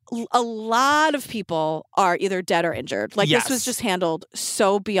 So a lot of people are either dead or injured. Like this was just handled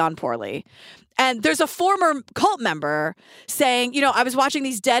so beyond poorly. And there's a former cult member saying, I was watching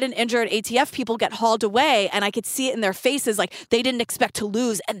these dead and injured ATF people get hauled away, and I could see it in their faces, like they didn't expect to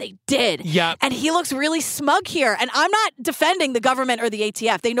lose, and they did. Yeah. And he looks really smug here. And I'm not defending the government or the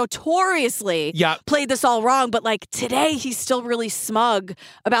ATF. They notoriously played this all wrong, but like today he's still really smug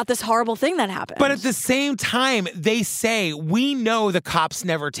about this horrible thing that happened. But at the same time, they say, we know the cops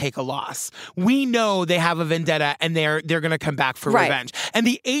never take a loss. We know they have a vendetta, and they're going to come back for revenge. And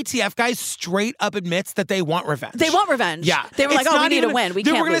the ATF guys straight up admits that they want revenge. They want revenge. Yeah. They were like, we need to win. We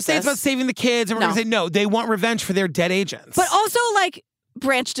can't We're going to lose say this. it's about saving the kids, and we're going to say, no, they want revenge for their dead agents. But also, like,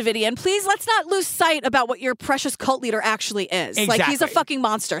 Branch Davidian, please let's not lose sight about what your precious cult leader actually is. Exactly. Like, he's a fucking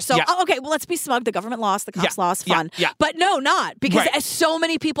monster. So, okay, well, let's be smug. The government lost. The cops lost. Fun. But no, not. Because so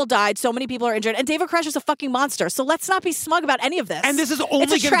many people died. So many people are injured. And David Koresh is a fucking monster. So let's not be smug about any of this. And this is only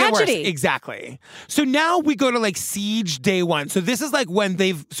going to get worse. Exactly. So now we go to like siege day 1. So this is like when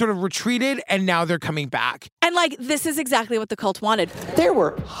they've sort of retreated and now they're coming back. And like, this is exactly what the cult wanted. There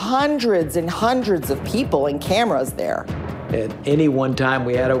were hundreds and hundreds of people and cameras there. At any one time,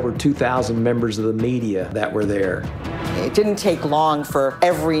 we had over 2,000 members of the media that were there. It didn't take long for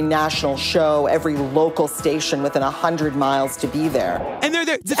every national show, every local station within 100 miles to be there. And they're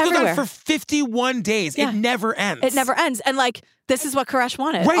there. This goes on for 51 days. Yeah. It never ends. It never ends. And like, this is what Koresh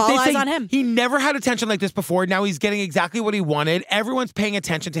wanted. Right, all eyes on him. He never had attention like this before. Now he's getting exactly what he wanted. Everyone's paying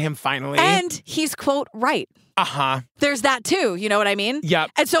attention to him finally. And he's, quote, right. There's that too, you know what I mean?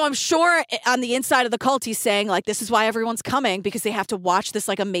 Yep. And so I'm sure on the inside of the cult, he's saying like, this is why everyone's coming, because they have to watch this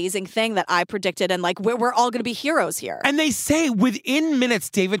like amazing thing that I predicted, and like we're all going to be heroes here. And they say within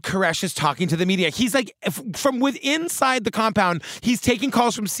minutes, David Koresh is talking to the media. He's like, from within inside the compound, he's taking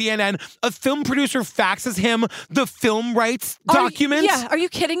calls from CNN. A film producer faxes him the film rights documents. Yeah, are you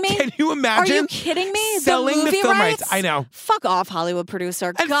kidding me? Can you imagine? Are you kidding me? Selling the film rights. I know. Fuck off, Hollywood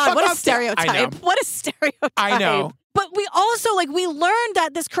producer. And God, what a I stereotype. know. What a stereotype. I know. But we also, like, we learned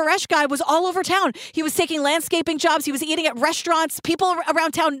that this Koresh guy was all over town. He was taking landscaping jobs. He was eating at restaurants. People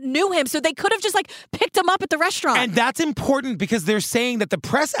around town knew him, so they could have just, like, picked him up at the restaurant. And that's important because they're saying that the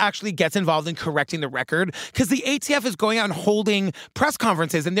press actually gets involved in correcting the record, because the ATF is going out and holding press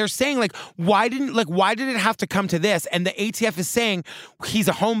conferences, and they're saying, like, why did it have to come to this? And the ATF is saying, he's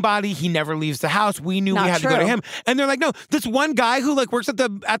a homebody. He never leaves the house. We knew we had to go to him. And they're like, no, this one guy who, like, works at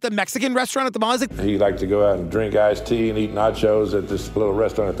the Mexican restaurant at the mall is like... He liked to go out and drink iced tea and eat nachos at this little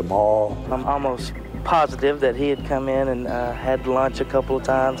restaurant at the mall. I'm almost positive that he had come in and had lunch a couple of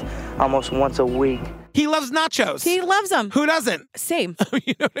times, almost once a week. He loves nachos. He loves them. Who doesn't? Same.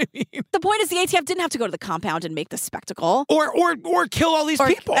 You know what I mean? The point is the ATF didn't have to go to the compound and make the spectacle. Or kill all these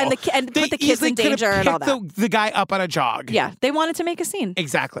people. And put the kids in danger and all that. The guy up on a jog. Yeah, they wanted to make a scene.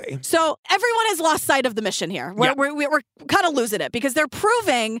 Exactly. So everyone has lost sight of the mission here. We're kind of losing it because they're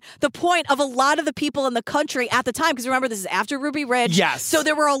proving the point of a lot of the people in the country at the time. Because remember, this is after Ruby Ridge. Yes. So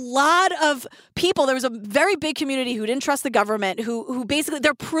there were a lot of people. There was a very big community who didn't trust the government, who basically,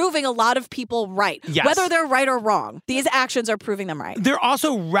 they're proving a lot of people right. Yes. Whether they're right or wrong, these actions are proving them right. They're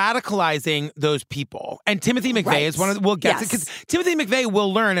also radicalizing those people. And Timothy McVeigh is one of the, we'll get to, because Timothy McVeigh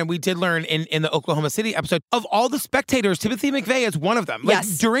will learn, and we did learn in the Oklahoma City episode, of all the spectators, Timothy McVeigh is one of them. Like,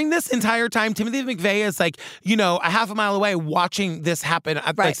 during this entire time, Timothy McVeigh is like, you know, a half a mile away watching this happen,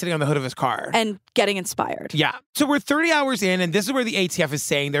 like sitting on the hood of his car. And getting inspired. Yeah. So we're 30 hours in, and this is where the ATF is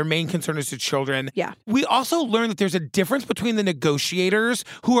saying their main concern is to children. Yeah. We also learned that there's a difference between the negotiators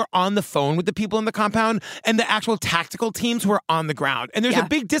who are on the phone with the people in the compound and the actual tactical teams who are on the ground. And there's a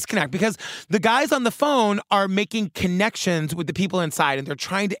big disconnect because the guys on the phone are making connections with the people inside, and they're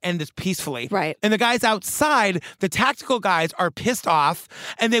trying to end this peacefully. Right. And the guys outside, the tactical guys, are pissed off,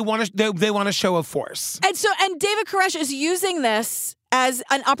 and they want to show a force. And David Koresh is using this as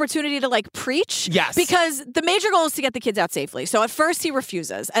an opportunity to like preach. Yes. Because the major goal is to get the kids out safely. So at first he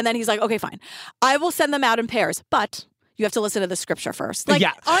refuses, and then he's like, okay, fine. I will send them out in pairs, but you have to listen to the scripture first. Like,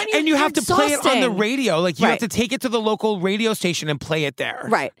 and you have to play it on the radio. Like, you Right. have to take it to the local radio station and play it there.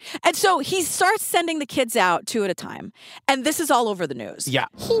 Right. And so he starts sending the kids out 2 at a time. And this is all over the news. Yeah.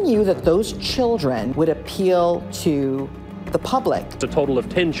 He knew that those children would appeal to the public. A total of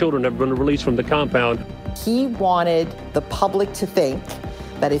 10 children have been released from the compound. He wanted the public to think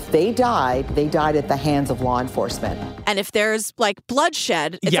that if they died at the hands of law enforcement. And if there's like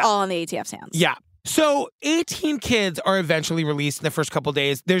bloodshed, it's all in the ATF's hands. Yeah. So 18 kids are eventually released in the first couple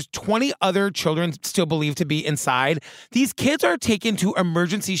days. There's 20 other children still believed to be inside. These kids are taken to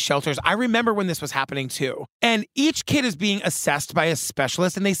emergency shelters. I remember when this was happening too. And each kid is being assessed by a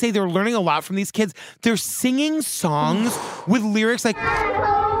specialist, and they say they're learning a lot from these kids. They're singing songs with lyrics like...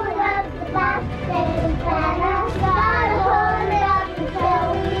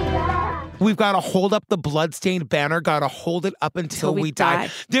 We've got to hold up the bloodstained banner, got to hold it up until we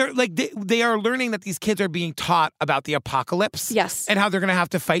die. They're like, they are learning that these kids are being taught about the apocalypse. Yes. And how they're going to have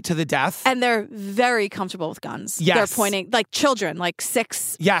to fight to the death. And they're very comfortable with guns. Yes. They're pointing, like children, like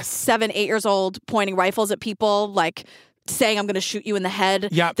 6, 7, 8 years old, pointing rifles at people, like saying, I'm going to shoot you in the head.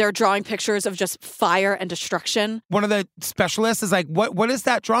 Yep. They're drawing pictures of just fire and destruction. One of the specialists is like, what is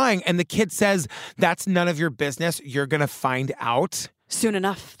that drawing? And the kid says, that's none of your business. You're going to find out. Soon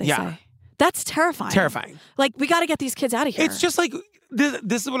enough, they say. That's terrifying. Terrifying. Like, we got to get these kids out of here. It's just like,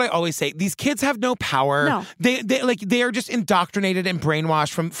 This is what I always say. These kids have no power. No. They are just indoctrinated and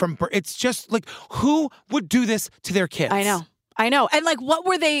brainwashed from it's just like, who would do this to their kids? I know. And like, what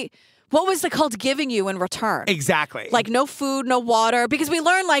was the cult giving you in return? Exactly. Like no food, no water. Because we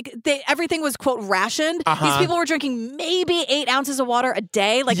learned like everything was, quote, rationed. These people were drinking maybe 8 ounces of water a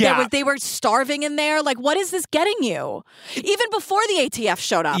day. Like they were starving in there. Like, what is this getting you? Even before the ATF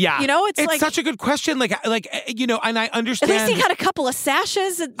showed up. Yeah. You know, it's like such a good question. Like, you know, and I understand. At least he had a couple of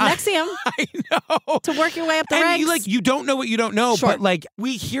sashes next to him. I know. To work your way up the ranks. You don't know what you don't know. Sure. But like,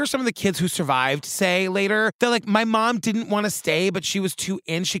 we hear some of the kids who survived say later, they're like, my mom didn't want to stay, but she was too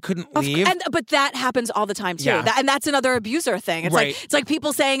in. She couldn't leave. But that happens all the time too. Yeah. And that's another abuser thing. It's like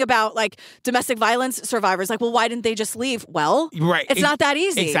people saying about like domestic violence survivors, like, well, why didn't they just leave? Well, it's not that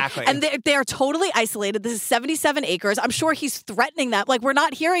easy. Exactly. And they're totally isolated. This is 77 acres. I'm sure he's threatening that. Like, we're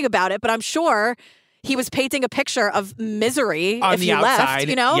not hearing about it, but I'm sure he was painting a picture of misery on if the he outside, left,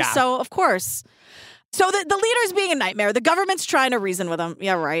 you know? Yeah. So of course. So the leader's being a nightmare. The government's trying to reason with him.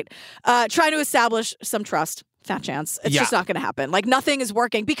 Yeah, right. Trying to establish some trust. Fat chance. It's just not going to happen. Like, nothing is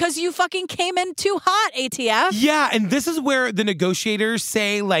working because you fucking came in too hot, ATF. Yeah, and this is where the negotiators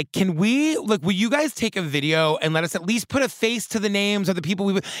say, like, will you guys take a video and let us at least put a face to the names of the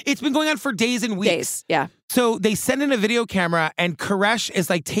people it's been going on for days and weeks. Yeah. So they send in a video camera, and Koresh is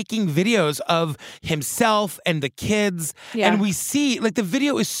like taking videos of himself and the kids. Yeah. And we see, like, the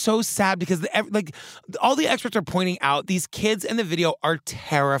video is so sad because all the experts are pointing out these kids in the video are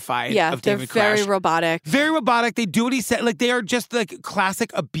terrified of David Koresh. They're very robotic. Very robotic. They do what he said. Like, they are just like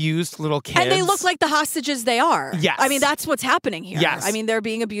classic abused little kids. And they look like the hostages they are. Yes. I mean, that's what's happening here. Yes. I mean, they're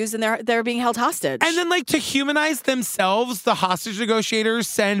being abused and they're being held hostage. And then, like, to humanize themselves, the hostage negotiators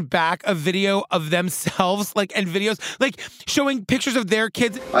send back a video of themselves, like, and videos, like, showing pictures of their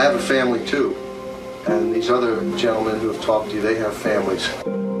kids. I have a family, too. And these other gentlemen who have talked to you, they have families.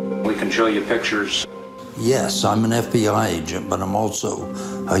 We can show you pictures. Yes, I'm an FBI agent, but I'm also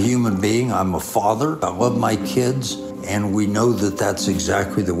a human being. I'm a father. I love my kids, and we know that that's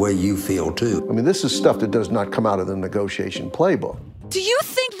exactly the way you feel, too. I mean, this is stuff that does not come out of the negotiation playbook. Do you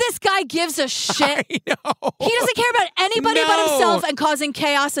think this guy gives a shit? I know. He doesn't care about anybody but himself and causing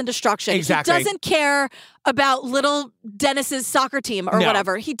chaos and destruction. Exactly. He doesn't care about little Dennis's soccer team or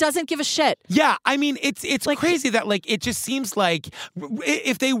whatever. He doesn't give a shit. Yeah, I mean, it's like, crazy that, like, it just seems like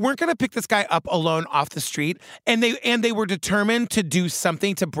if they weren't going to pick this guy up alone off the street and they were determined to do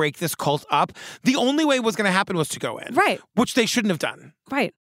something to break this cult up, the only way it was going to happen was to go in. Right. Which they shouldn't have done.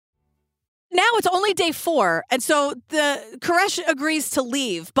 Right. Now it's only day 4, and so the Koresh agrees to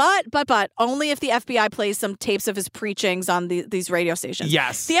leave, but only if the FBI plays some tapes of his preachings on these radio stations.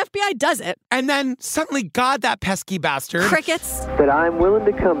 Yes. The FBI does it. And then suddenly, God, that pesky bastard. Crickets. But I'm willing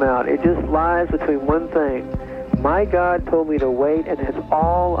to come out. It just lies between one thing. My God told me to wait, and that's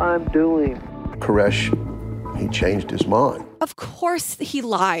all I'm doing. Koresh, he changed his mind. Of course he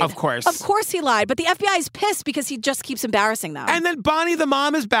lied. Of course. Of course he lied. But the FBI is pissed because he just keeps embarrassing them. And then Bonnie, the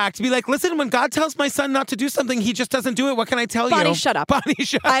mom, is back to be like, listen, when God tells my son not to do something, he just doesn't do it. What can I tell you? Bonnie, shut up. Bonnie,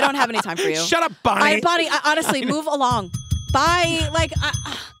 shut up. I don't have any time for you. Shut up, Bonnie. Bonnie, honestly, move along. Bye. Like,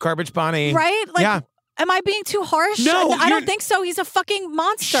 garbage Bonnie. Right? Like, yeah. Am I being too harsh? No, I don't think so. He's a fucking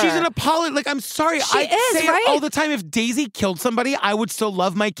monster. She's an apologist. Like, I'm sorry. She is, say right? it all the time. If Daisy killed somebody, I would still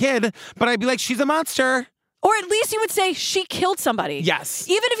love my kid, but I'd be like, she's a monster. Or at least you would say she killed somebody. Yes.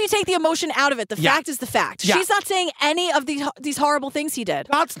 Even if you take the emotion out of it, the fact is the fact. Yeah. She's not saying any of these horrible things he did.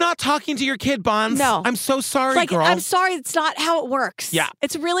 God's not talking to your kid, Bonds. No. I'm so sorry, girl. I'm sorry. It's not how it works. Yeah.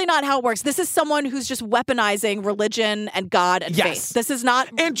 It's really not how it works. This is someone who's just weaponizing religion and God and faith. This is not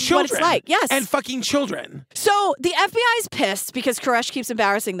and children. what it's like. Yes. And fucking children. So the FBI's pissed because Koresh keeps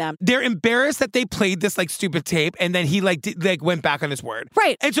embarrassing them. They're embarrassed that they played this like stupid tape and then he went back on his word.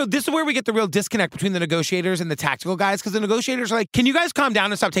 Right. And so this is where we get the real disconnect between the negotiators and the tactical guys, because the negotiators are like, can you guys calm down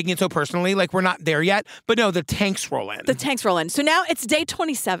and stop taking it so personally? Like, we're not there yet. But no, the tanks roll in. The tanks roll in. So now it's day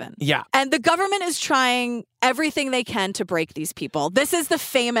 27. Yeah. And the government is trying everything they can to break these people. This is the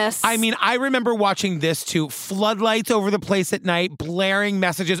famous... I mean, I remember watching this too. Floodlights over the place at night, blaring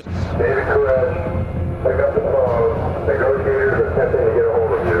messages. David Koresh, pick up the phone. Negotiators are attempting to get a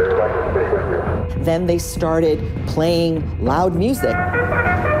hold of you. They would like to speak with you. Then they started playing loud music.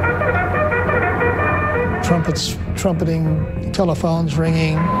 Trumpets trumpeting, telephones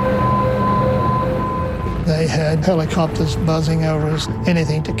ringing. They had helicopters buzzing over us,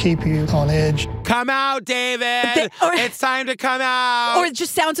 anything to keep you on edge. Come out, David. It's time to come out. Or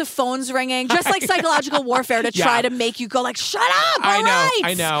just sounds of phones ringing, just like psychological warfare to try to make you go like, shut up, all right.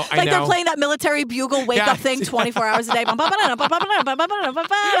 I know. Like they're playing that military bugle wake-up thing 24 hours a day. That's what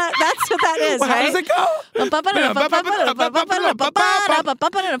that is, right? How does it go?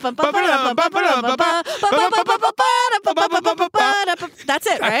 That's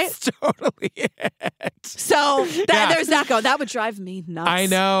it, right? That's totally it. So there's that go. That would drive me nuts. I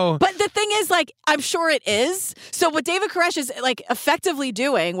know. But the thing is, like, I'm sure it is. So what David Koresh is like effectively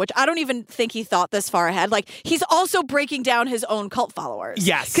doing, which I don't even think he thought this far ahead, like he's also breaking down his own cult followers.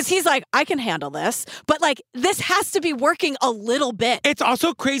 Yes. Because he's like, I can handle this. But like, this has to be working a little bit. It's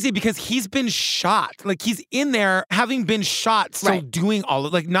also crazy because he's been shot. Like he's in there having been shot, still doing all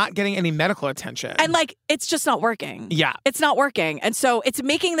of, like not getting any medical attention. And like, it's just not working. Yeah. It's not working. And so it's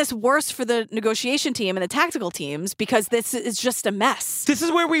making this worse for the negotiation team and the tactical teams because this is just a mess. This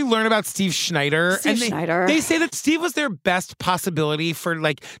is where we learn about Steve Schneider. Schneider. They say that Steve was their best possibility for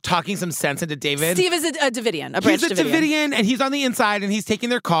like talking some sense into David. Steve is a Davidian, a branch Davidian. He's a Davidian, and he's on the inside, and he's taking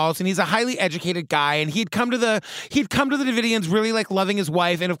their calls, and he's a highly educated guy, and he'd come to the Davidians really like loving his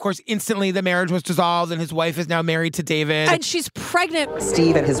wife, and of course instantly the marriage was dissolved, and his wife is now married to David. And she's pregnant.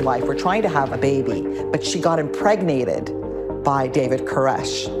 Steve and his wife were trying to have a baby, but she got impregnated by David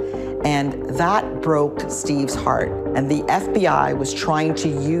Koresh. And that broke Steve's heart. And the FBI was trying to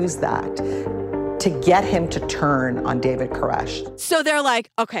use that to get him to turn on David Koresh. So they're like,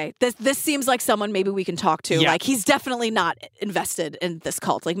 okay, this seems like someone maybe we can talk to. Yeah. Like, he's definitely not invested in this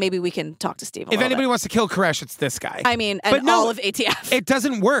cult. Like, maybe we can talk to Steve a If anybody wants to kill Koresh, it's this guy. I mean, and all of ATF. It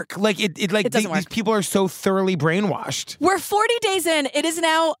doesn't work. Like, it doesn't work. These people are so thoroughly brainwashed. We're 40 days in. It is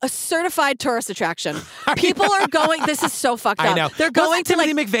now a certified tourist attraction. People are going, this is so fucked up. I know. They're going to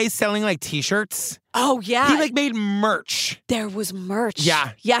Timothy McVeigh selling like t-shirts. Oh, yeah. He like made merch. There was merch.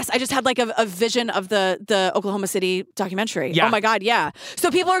 Yeah. Yes. I just had like a vision of the Oklahoma City documentary. Yeah. Oh my God. Yeah. So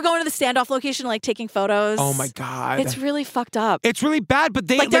people are going to the standoff location, like taking photos. Oh my God. It's really fucked up. It's really bad, but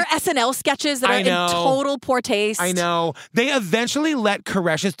there are SNL sketches that are in total poor taste. I know. They eventually let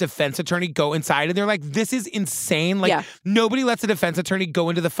Koresh's defense attorney go inside, and they're like, this is insane. Like, nobody lets a defense attorney go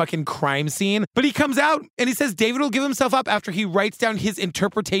into the fucking crime scene. But he comes out and he says David will give himself up after he writes down his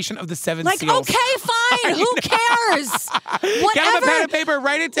interpretation of the seven seals. Like, okay, fine. Who cares? Whatever. Get him a pen and paper.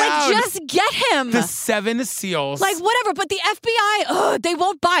 Write it down. Like, just get him. The seven seals. Like, whatever. But the FBI, they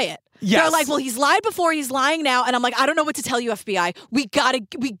won't buy it. Yes. They're like, well, he's lied before, he's lying now. And I'm like, I don't know what to tell you, FBI. We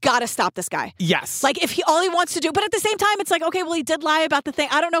gotta stop this guy. Yes. Like, if all he wants to do, but at the same time, it's like, okay, well, he did lie about the thing.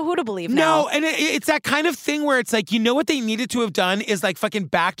 I don't know who to believe now. No, and it's that kind of thing where it's like, you know what they needed to have done is like fucking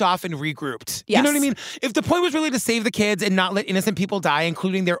backed off and regrouped. Yes. You know what I mean? If the point was really to save the kids and not let innocent people die,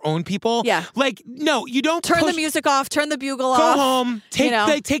 including their own people. Yeah. Like, no, you don't turn the music off, turn the bugle off. Go home,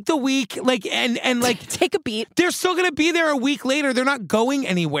 take the week, like, and like take a beat. They're still gonna be there a week later. They're not going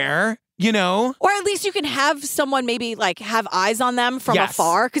anywhere. You know? Or at least you can have someone maybe like have eyes on them from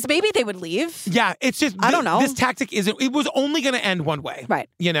afar, because maybe they would leave. Yeah, it's just, I don't know. This tactic it was only going to end one way. Right.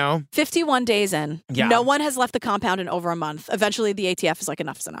 You know? 51 days in. Yeah. No one has left the compound in over a month. Eventually the ATF is like,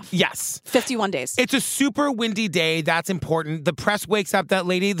 enough's enough. Yes. 51 days. It's a super windy day. That's important. The press wakes up that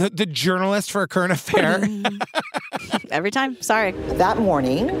lady, the journalist for A Current Affair. Every time. Sorry. That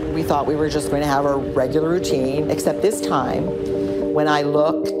morning, we thought we were just going to have a regular routine, except this time, when I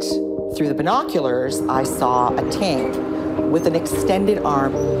looked through the binoculars, I saw a tank with an extended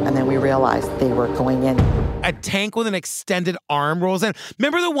arm, and then we realized they were going in. A tank with an extended arm rolls in.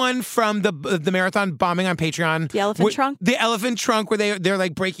 Remember the one from the marathon bombing on Patreon? The elephant trunk? The elephant trunk where they're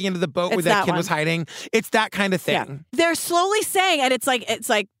like breaking into the boat where that kid was hiding. It's that kind of thing. Yeah. They're slowly saying, and it's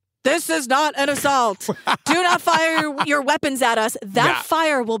like, this is not an assault. Do not fire your weapons at us. That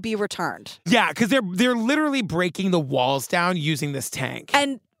fire will be returned. Yeah, because they're literally breaking the walls down using this tank.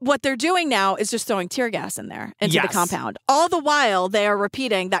 And what they're doing now is just throwing tear gas in there into the compound. All the while, they are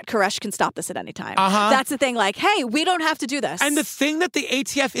repeating that Koresh can stop this at any time. That's the thing. Like, hey, we don't have to do this. And the thing that the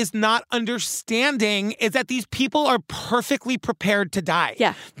ATF is not understanding is that these people are perfectly prepared to die.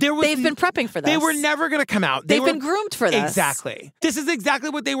 Yeah. They've been prepping for this. They were never going to come out. They've been groomed for this. Exactly. This is exactly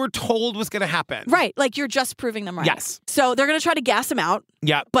what they were told was going to happen. Right. Like, you're just proving them right. Yes. So they're going to try to gas them out.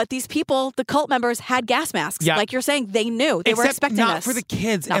 Yeah. But these people, the cult members, had gas masks. Yeah. Like you're saying, they knew. They were expecting not this. For the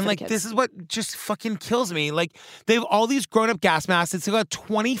kids. Not and for like, the kids. This is what just fucking kills me. Like, they have all these grown-up gas masks. It's got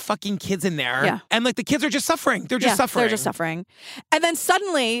 20 fucking kids in there. Yeah. And like, the kids are just suffering. They're just suffering. They're just suffering. And then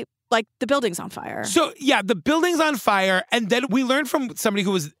suddenly, like the building's on fire. So, yeah, the building's on fire. And then we learned from somebody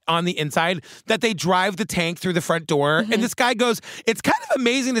who was on the inside that they drive the tank through the front door. And this guy goes, it's kind of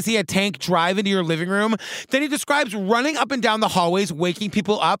amazing to see a tank drive into your living room. Then he describes running up and down the hallways, waking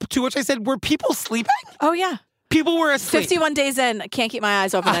people up, to which I said, were people sleeping? Oh, yeah. People were asleep. 51 days in, I can't keep my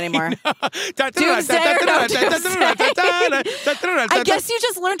eyes open anymore. Doomsday or no doomsday? I guess you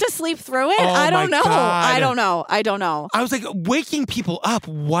just learned to sleep through it. Oh, I don't know. God. I don't know. I was like, waking people up.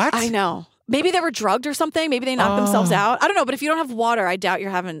 What? I know. Maybe they were drugged or something. Maybe they knocked themselves out. I don't know. But if you don't have water, I doubt you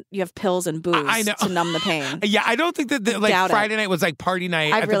have pills and booze to numb the pain. Yeah, I don't think that Friday night was like party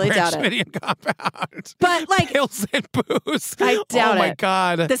night at really the Branch doubt it. Davidian compound. But like pills and booze. I doubt it. Oh my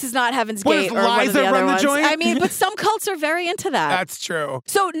God. This is not Heaven's What, Gate does or one of Liza the other run the ones. joint? I mean, but some cults are very into that. That's true.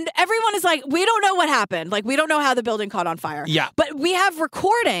 So everyone is like, we don't know what happened. Like, we don't know how the building caught on fire. Yeah. But we have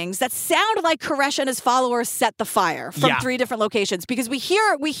recordings that sound like Koresh and his followers set the fire from 3 different locations, because we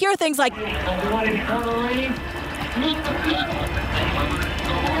hear things like,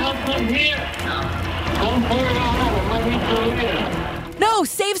 no,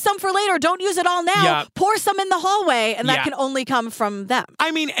 save some for later. Don't use it all now. Yeah. Pour some in the hallway, and that can only come from them.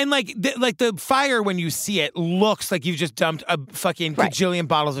 I mean, and like the fire, when you see it, looks like you've just dumped a fucking gajillion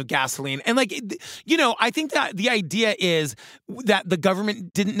bottles of gasoline. And like, I think that the idea is that the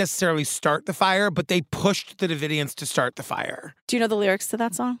government didn't necessarily start the fire, but they pushed the Davidians to start the fire. Do you know the lyrics to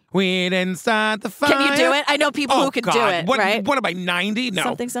that song? We didn't start the fire. Can you do it? I know people who can do it, right? What am I, 90?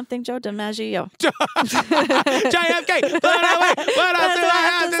 No. Something, Joe DiMaggio. JFK, what else do I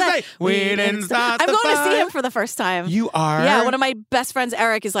have to say? We didn't start the fire. I'm going to see him for the first time. You are? Yeah, one of my best friends,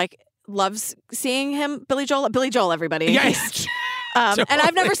 Eric, is like, loves seeing him. Billy Joel, everybody. Yes. And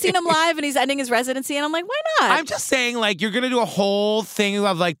I've never seen him live, and he's ending his residency, and I'm like, why not? I'm just saying, like, you're going to do a whole thing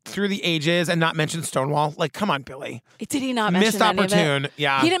of, like, through the ages and not mention Stonewall. Like, come on, Billy. Did he not mention Missed any opportune, of it?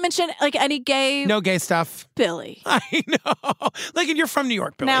 yeah. He didn't mention, like, any gay... No gay stuff. Billy. I know. Like, and you're from New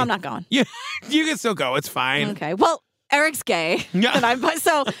York, Billy. No, I'm not going. You can still go. It's fine. Okay. Well, Eric's gay. Yeah.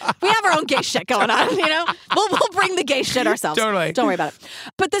 So we have our own gay shit going on, you know? We'll bring the gay shit ourselves. Totally. Don't worry about it.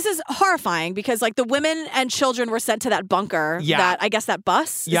 But this is horrifying because, like, the women and children were sent to that bunker. Yeah. I guess that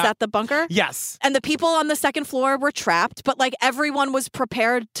bus? Yeah. Is that the bunker? Yes. And the people on the second floor were trapped, but, like, everyone was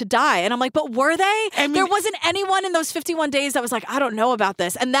prepared to die. And I'm like, but were they? There wasn't anyone in those 51 days that was like, I don't know about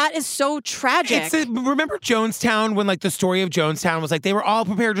this. And that is so tragic. Remember Jonestown, when, like, the story of Jonestown was like, they were all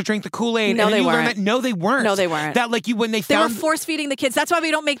prepared to drink the Kool-Aid? No, and they you weren't. learned that, no, they weren't. No, they weren't. That, like, when they were force-feeding the kids. That's why we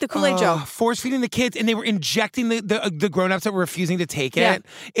don't make the Kool-Aid joke. Force-feeding the kids, and they were injecting the grown-ups that were refusing to take it. Yeah.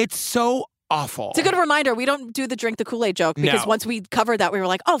 It's so awful. It's a good reminder. We don't do the drink the Kool-Aid joke because once we covered that, we were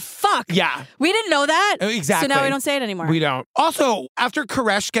like, oh, fuck. Yeah. We didn't know that. Exactly. So now we don't say it anymore. We don't. Also, after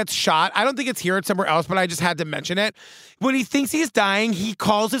Koresh gets shot, I don't think it's here, it's somewhere else, but I just had to mention it. When he thinks he's dying, he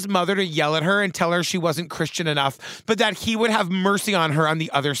calls his mother to yell at her and tell her she wasn't Christian enough, but that he would have mercy on her on the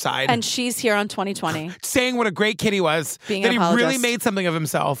other side. And she's here on 2020. Saying what a great kid he was. Being that an he apologist. really made something of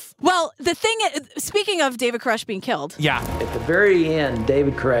himself. Well, the thing, speaking of David Koresh being killed. Yeah. At the very end,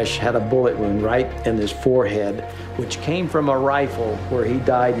 David Koresh had a bullet wound right in his forehead, which came from a rifle where he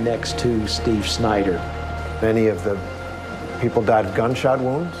died next to Steve Snyder. Many of the people died of gunshot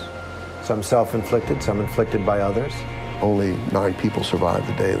wounds, some self-inflicted, some inflicted by others. Only 9 people survived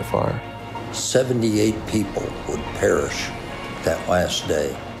the day of the fire. 78 people would perish that last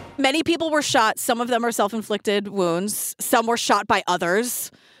day. Many people were shot. Some of them are self-inflicted wounds. Some were shot by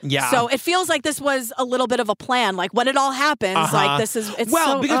others. Yeah. So it feels like this was a little bit of a plan. Like when it all happens, like this is, it's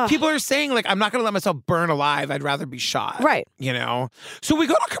because people are saying like, I'm not going to let myself burn alive. I'd rather be shot. Right. You know? So we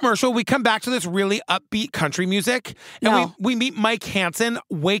go to commercial. We come back to this really upbeat country music. And we meet Mike Hansen,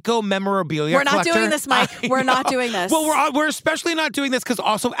 Waco memorabilia We're not collector. doing this, Mike. We're not doing this. Well, we're especially not doing this because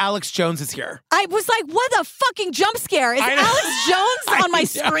also Alex Jones is here. I was like, what a fucking jump scare. Is Alex Jones on my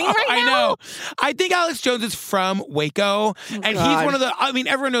screen right now? I know. I think Alex Jones is from Waco. And he's one of the, I mean,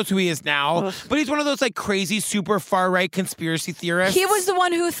 everyone knows who he is now. But he's one of those like crazy, super far-right conspiracy theorists. He was the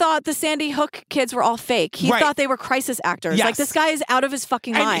one who thought the Sandy Hook kids were all fake. He thought they were crisis actors. Yes. Like, this guy is out of his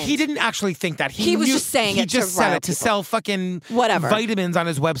fucking mind. And he didn't actually think that. He was just saying it to just said rile it to people. sell fucking whatever vitamins on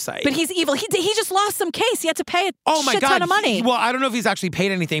his website. But he's evil. He just lost some case. He had to pay a shit ton of money. Well, I don't know if he's actually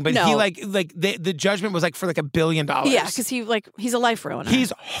paid anything, but he like the judgment was like for like $1 billion. Yeah, because he's a life ruiner.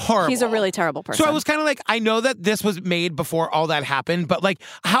 He's horrible. He's a really terrible person. So I was kind of like, I know that this was made before all that happened, but like,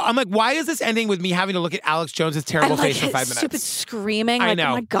 I'm like, why is this ending with me having to look at Alex Jones's terrible face for 5 minutes? Stupid screaming. Like, I know.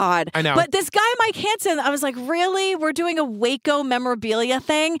 Oh my God. I know. But this guy, Mike Hansen, I was like, really? We're doing a Waco memorabilia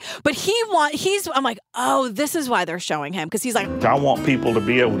thing? But I'm like, oh, this is why they're showing him. Because he's like, I want people to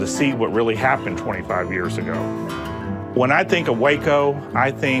be able to see what really happened 25 years ago. When I think of Waco,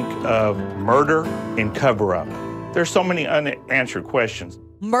 I think of murder and cover-up. There's so many unanswered questions.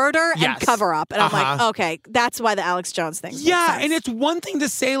 Murder and cover up. And I'm like, okay, that's why the Alex Jones thing. Yeah, and it's one thing to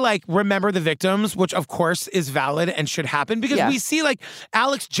say, like, remember the victims, which of course is valid and should happen, because we see, like,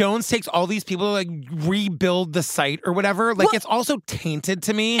 Alex Jones takes all these people to, like, rebuild the site or whatever. Like, it's also tainted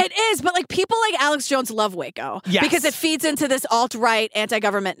to me. It is, but, like, people like Alex Jones love Waco. Yes. Because it feeds into this alt-right,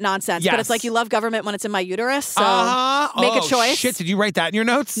 anti-government nonsense. But it's like, you love government when it's in my uterus, so make a choice. Shit, did you write that in your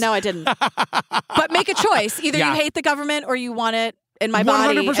notes? No, I didn't. But make a choice. Either you hate the government or you want it in my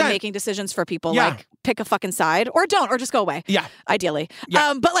body 100%. and making decisions for people. Like, pick a fucking side or don't, or just go away. Yeah. Ideally.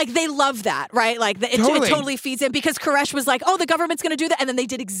 Yeah. But, like, they love that, right? Like, it totally feeds in, because Koresh was like, oh, the government's going to do that. And then they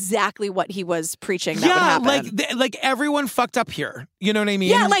did exactly what he was preaching that would happen. like everyone fucked up here. You know what I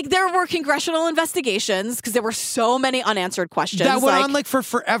mean? Yeah, like, there were congressional investigations because there were so many unanswered questions. That went on, like, for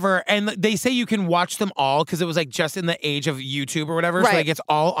forever. And they say you can watch them all because it was, like, just in the age of YouTube or whatever. Right. So, like, it's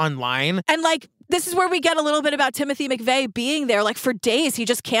all online. And, like, this is where we get a little bit about Timothy McVeigh being there. Like, for days, he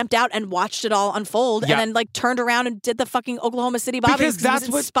just camped out and watched it all unfold and then, like, turned around and did the fucking Oklahoma City bombings because that's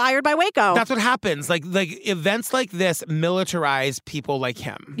he was inspired by Waco. That's what happens. Like events like this militarize people like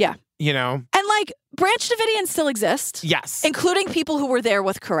him. Yeah. You know? And, like, Branch Davidians still exist. Yes. Including people who were there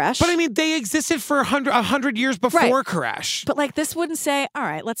with Koresh. But, I mean, they existed for 100 years before Koresh. But, like, this wouldn't say, all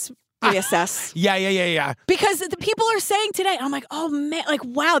right, let's reassess. Yeah. Because the people are saying today, I'm like, oh man, like,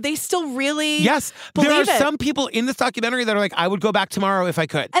 wow, they still really there are it. some people in this documentary that are like, I would go back tomorrow if I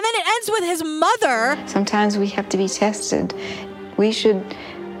could. And then it ends with his mother. Sometimes we have to be tested. We should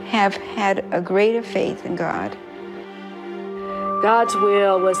have had a greater faith in God. God's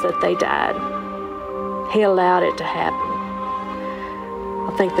will was that they died. He allowed it to happen.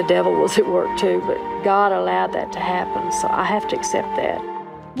 I think the devil was at work too, but God allowed that to happen, so I have to accept that.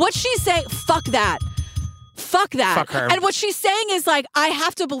 What she's saying, fuck that. Fuck that. Fuck her. And what she's saying is, like, I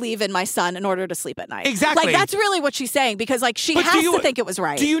have to believe in my son in order to sleep at night. Exactly. Like, that's really what she's saying, because, like, she has to think it was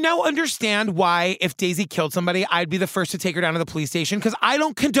right. Do you now understand why if Daisy killed somebody, I'd be the first to take her down to the police station? Because I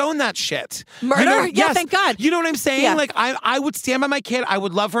don't condone that shit. Murder? You know? Yeah, yes. thank God. You know what I'm saying? Yeah. Like, I would stand by my kid. I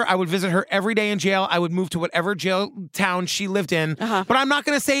would love her. I would visit her every day in jail. I would move to whatever jail town she lived in. But I'm not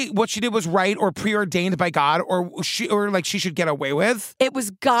going to say what she did was right or preordained by God or she should get away with. It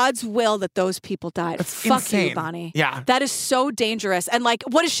was God's will that those people died. That's Fuck insane. you, Bonnie. Yeah. That is so dangerous. And, like,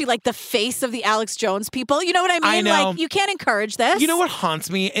 what is she, like, the face of the Alex Jones people? You know what I mean? I know. Like, you can't encourage this. You know what haunts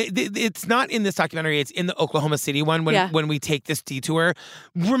me? It's not in this documentary. It's in the Oklahoma City one when we take this detour.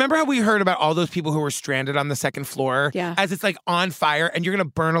 Remember how we heard about all those people who were stranded on the second floor as it's, like, on fire and you're going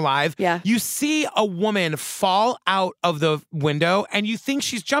to burn alive? Yeah. You see a woman fall out of the window and you think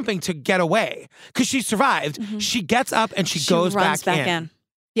she's jumping to get away because she survived. Mm-hmm. She gets up and she goes runs back in.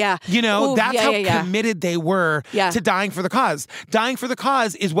 Yeah. You know, Ooh, that's how yeah. committed they were to dying for the cause. Dying for the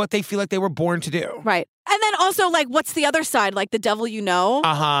cause is what they feel like they were born to do. Right. And then also, like, what's the other side? Like, the devil you know?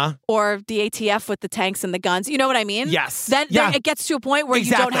 Or the ATF with the tanks and the guns. You know what I mean? Yes. Then it gets to a point where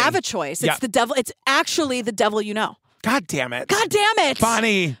you don't have a choice. It's the devil. It's actually the devil you know. God damn it. God damn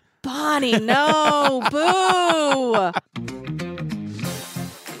it. Bonnie, no. Boo.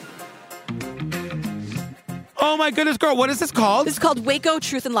 Oh my goodness, girl. What is this called? This is called Waco,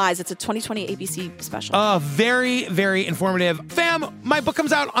 Truth and Lies. It's a 2020 ABC special. Very, very informative. Fam, my book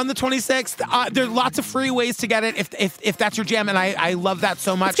comes out on the 26th. There's lots of free ways to get it if that's your jam, and I love that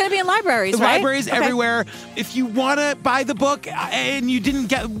so much. It's going to be in libraries, right? Libraries everywhere. If you want to buy the book and you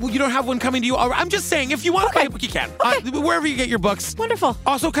don't have one coming to you, I'm just saying, if you want to buy a book, you can. Wherever you get your books. Wonderful.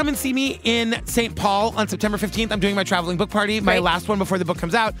 Also, come and see me in St. Paul on September 15th. I'm doing my traveling book party, my last one before the book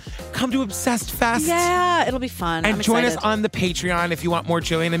comes out. Come to Obsessed Fest. Yeah, it'll be fun. And join us on the Patreon if you want more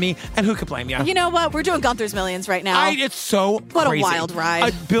Jillian and me. And who could blame you? You know what? We're doing Gunther's Millions right now. It's so what crazy. A wild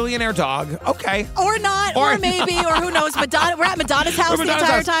ride. A billionaire dog. Okay. Or not. Or maybe. Or who knows. Madonna. We're at Madonna's house the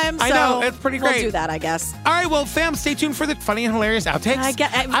entire time. So I know. It's pretty great. We'll do that, I guess. All right. Well, fam, stay tuned for the funny and hilarious outtakes.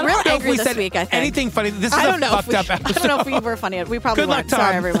 I'm real angry this week, I think. Anything funny. This is a fucked up episode. I don't know if we were funny. We probably weren't.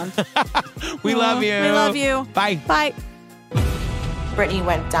 Sorry, everyone. We love you. We love you. Bye. Bye. Brittany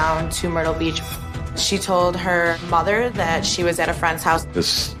went down to Myrtle Beach. She told her mother that she was at a friend's house.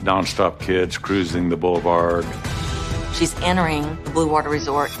 This nonstop kid's cruising the boulevard. She's entering the Blue Water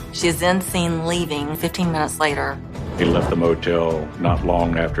Resort. She is then seen leaving 15 minutes later. He left the motel not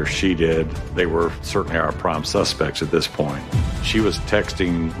long after she did. They were certainly our prime suspects at this point. She was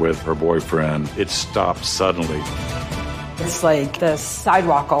texting with her boyfriend. It stopped suddenly. It's like the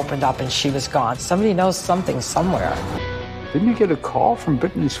sidewalk opened up and she was gone. Somebody knows something somewhere. Didn't you get a call from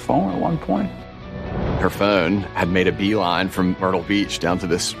Brittany's phone at one point? Her phone had made a beeline from Myrtle Beach down to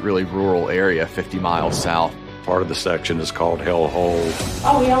this really rural area 50 miles south. Part of the section is called Hell Hole.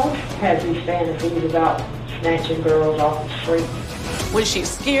 Oh, we all have these fantasies about snatching girls off the street. When she's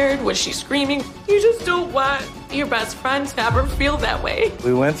scared, when she's screaming, you just don't want your best friend to ever feel that way.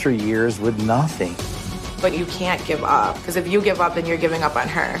 We went through years with nothing. But you can't give up, because if you give up, then you're giving up on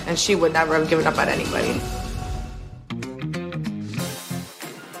her, and she would never have given up on anybody.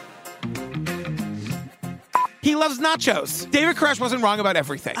 He loves nachos. David Koresh wasn't wrong about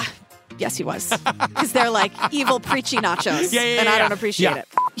everything. Yes, he was. Because they're like evil, preachy nachos. And I don't appreciate it.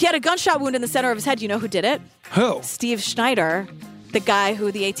 He had a gunshot wound in the center of his head. You know who did it? Who? Steve Schneider, the guy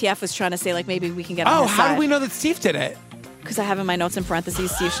who the ATF was trying to say, like, maybe we can get on his side. Oh, how do we know that Steve did it? Because I have in my notes in parentheses,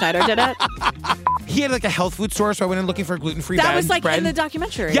 Steve Schneider did it. He had like a health food store, so I went in looking for gluten-free bread. That was like in the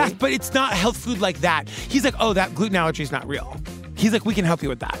documentary. Yes, but it's not health food like that. He's like, oh, that gluten allergy is not real. He's like, we can help you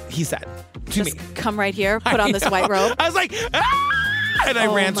with that, he said to me. Come right here, put on this white robe. I was like, ah! And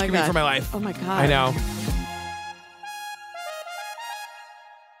I ran screaming for my life. Oh my God. I know.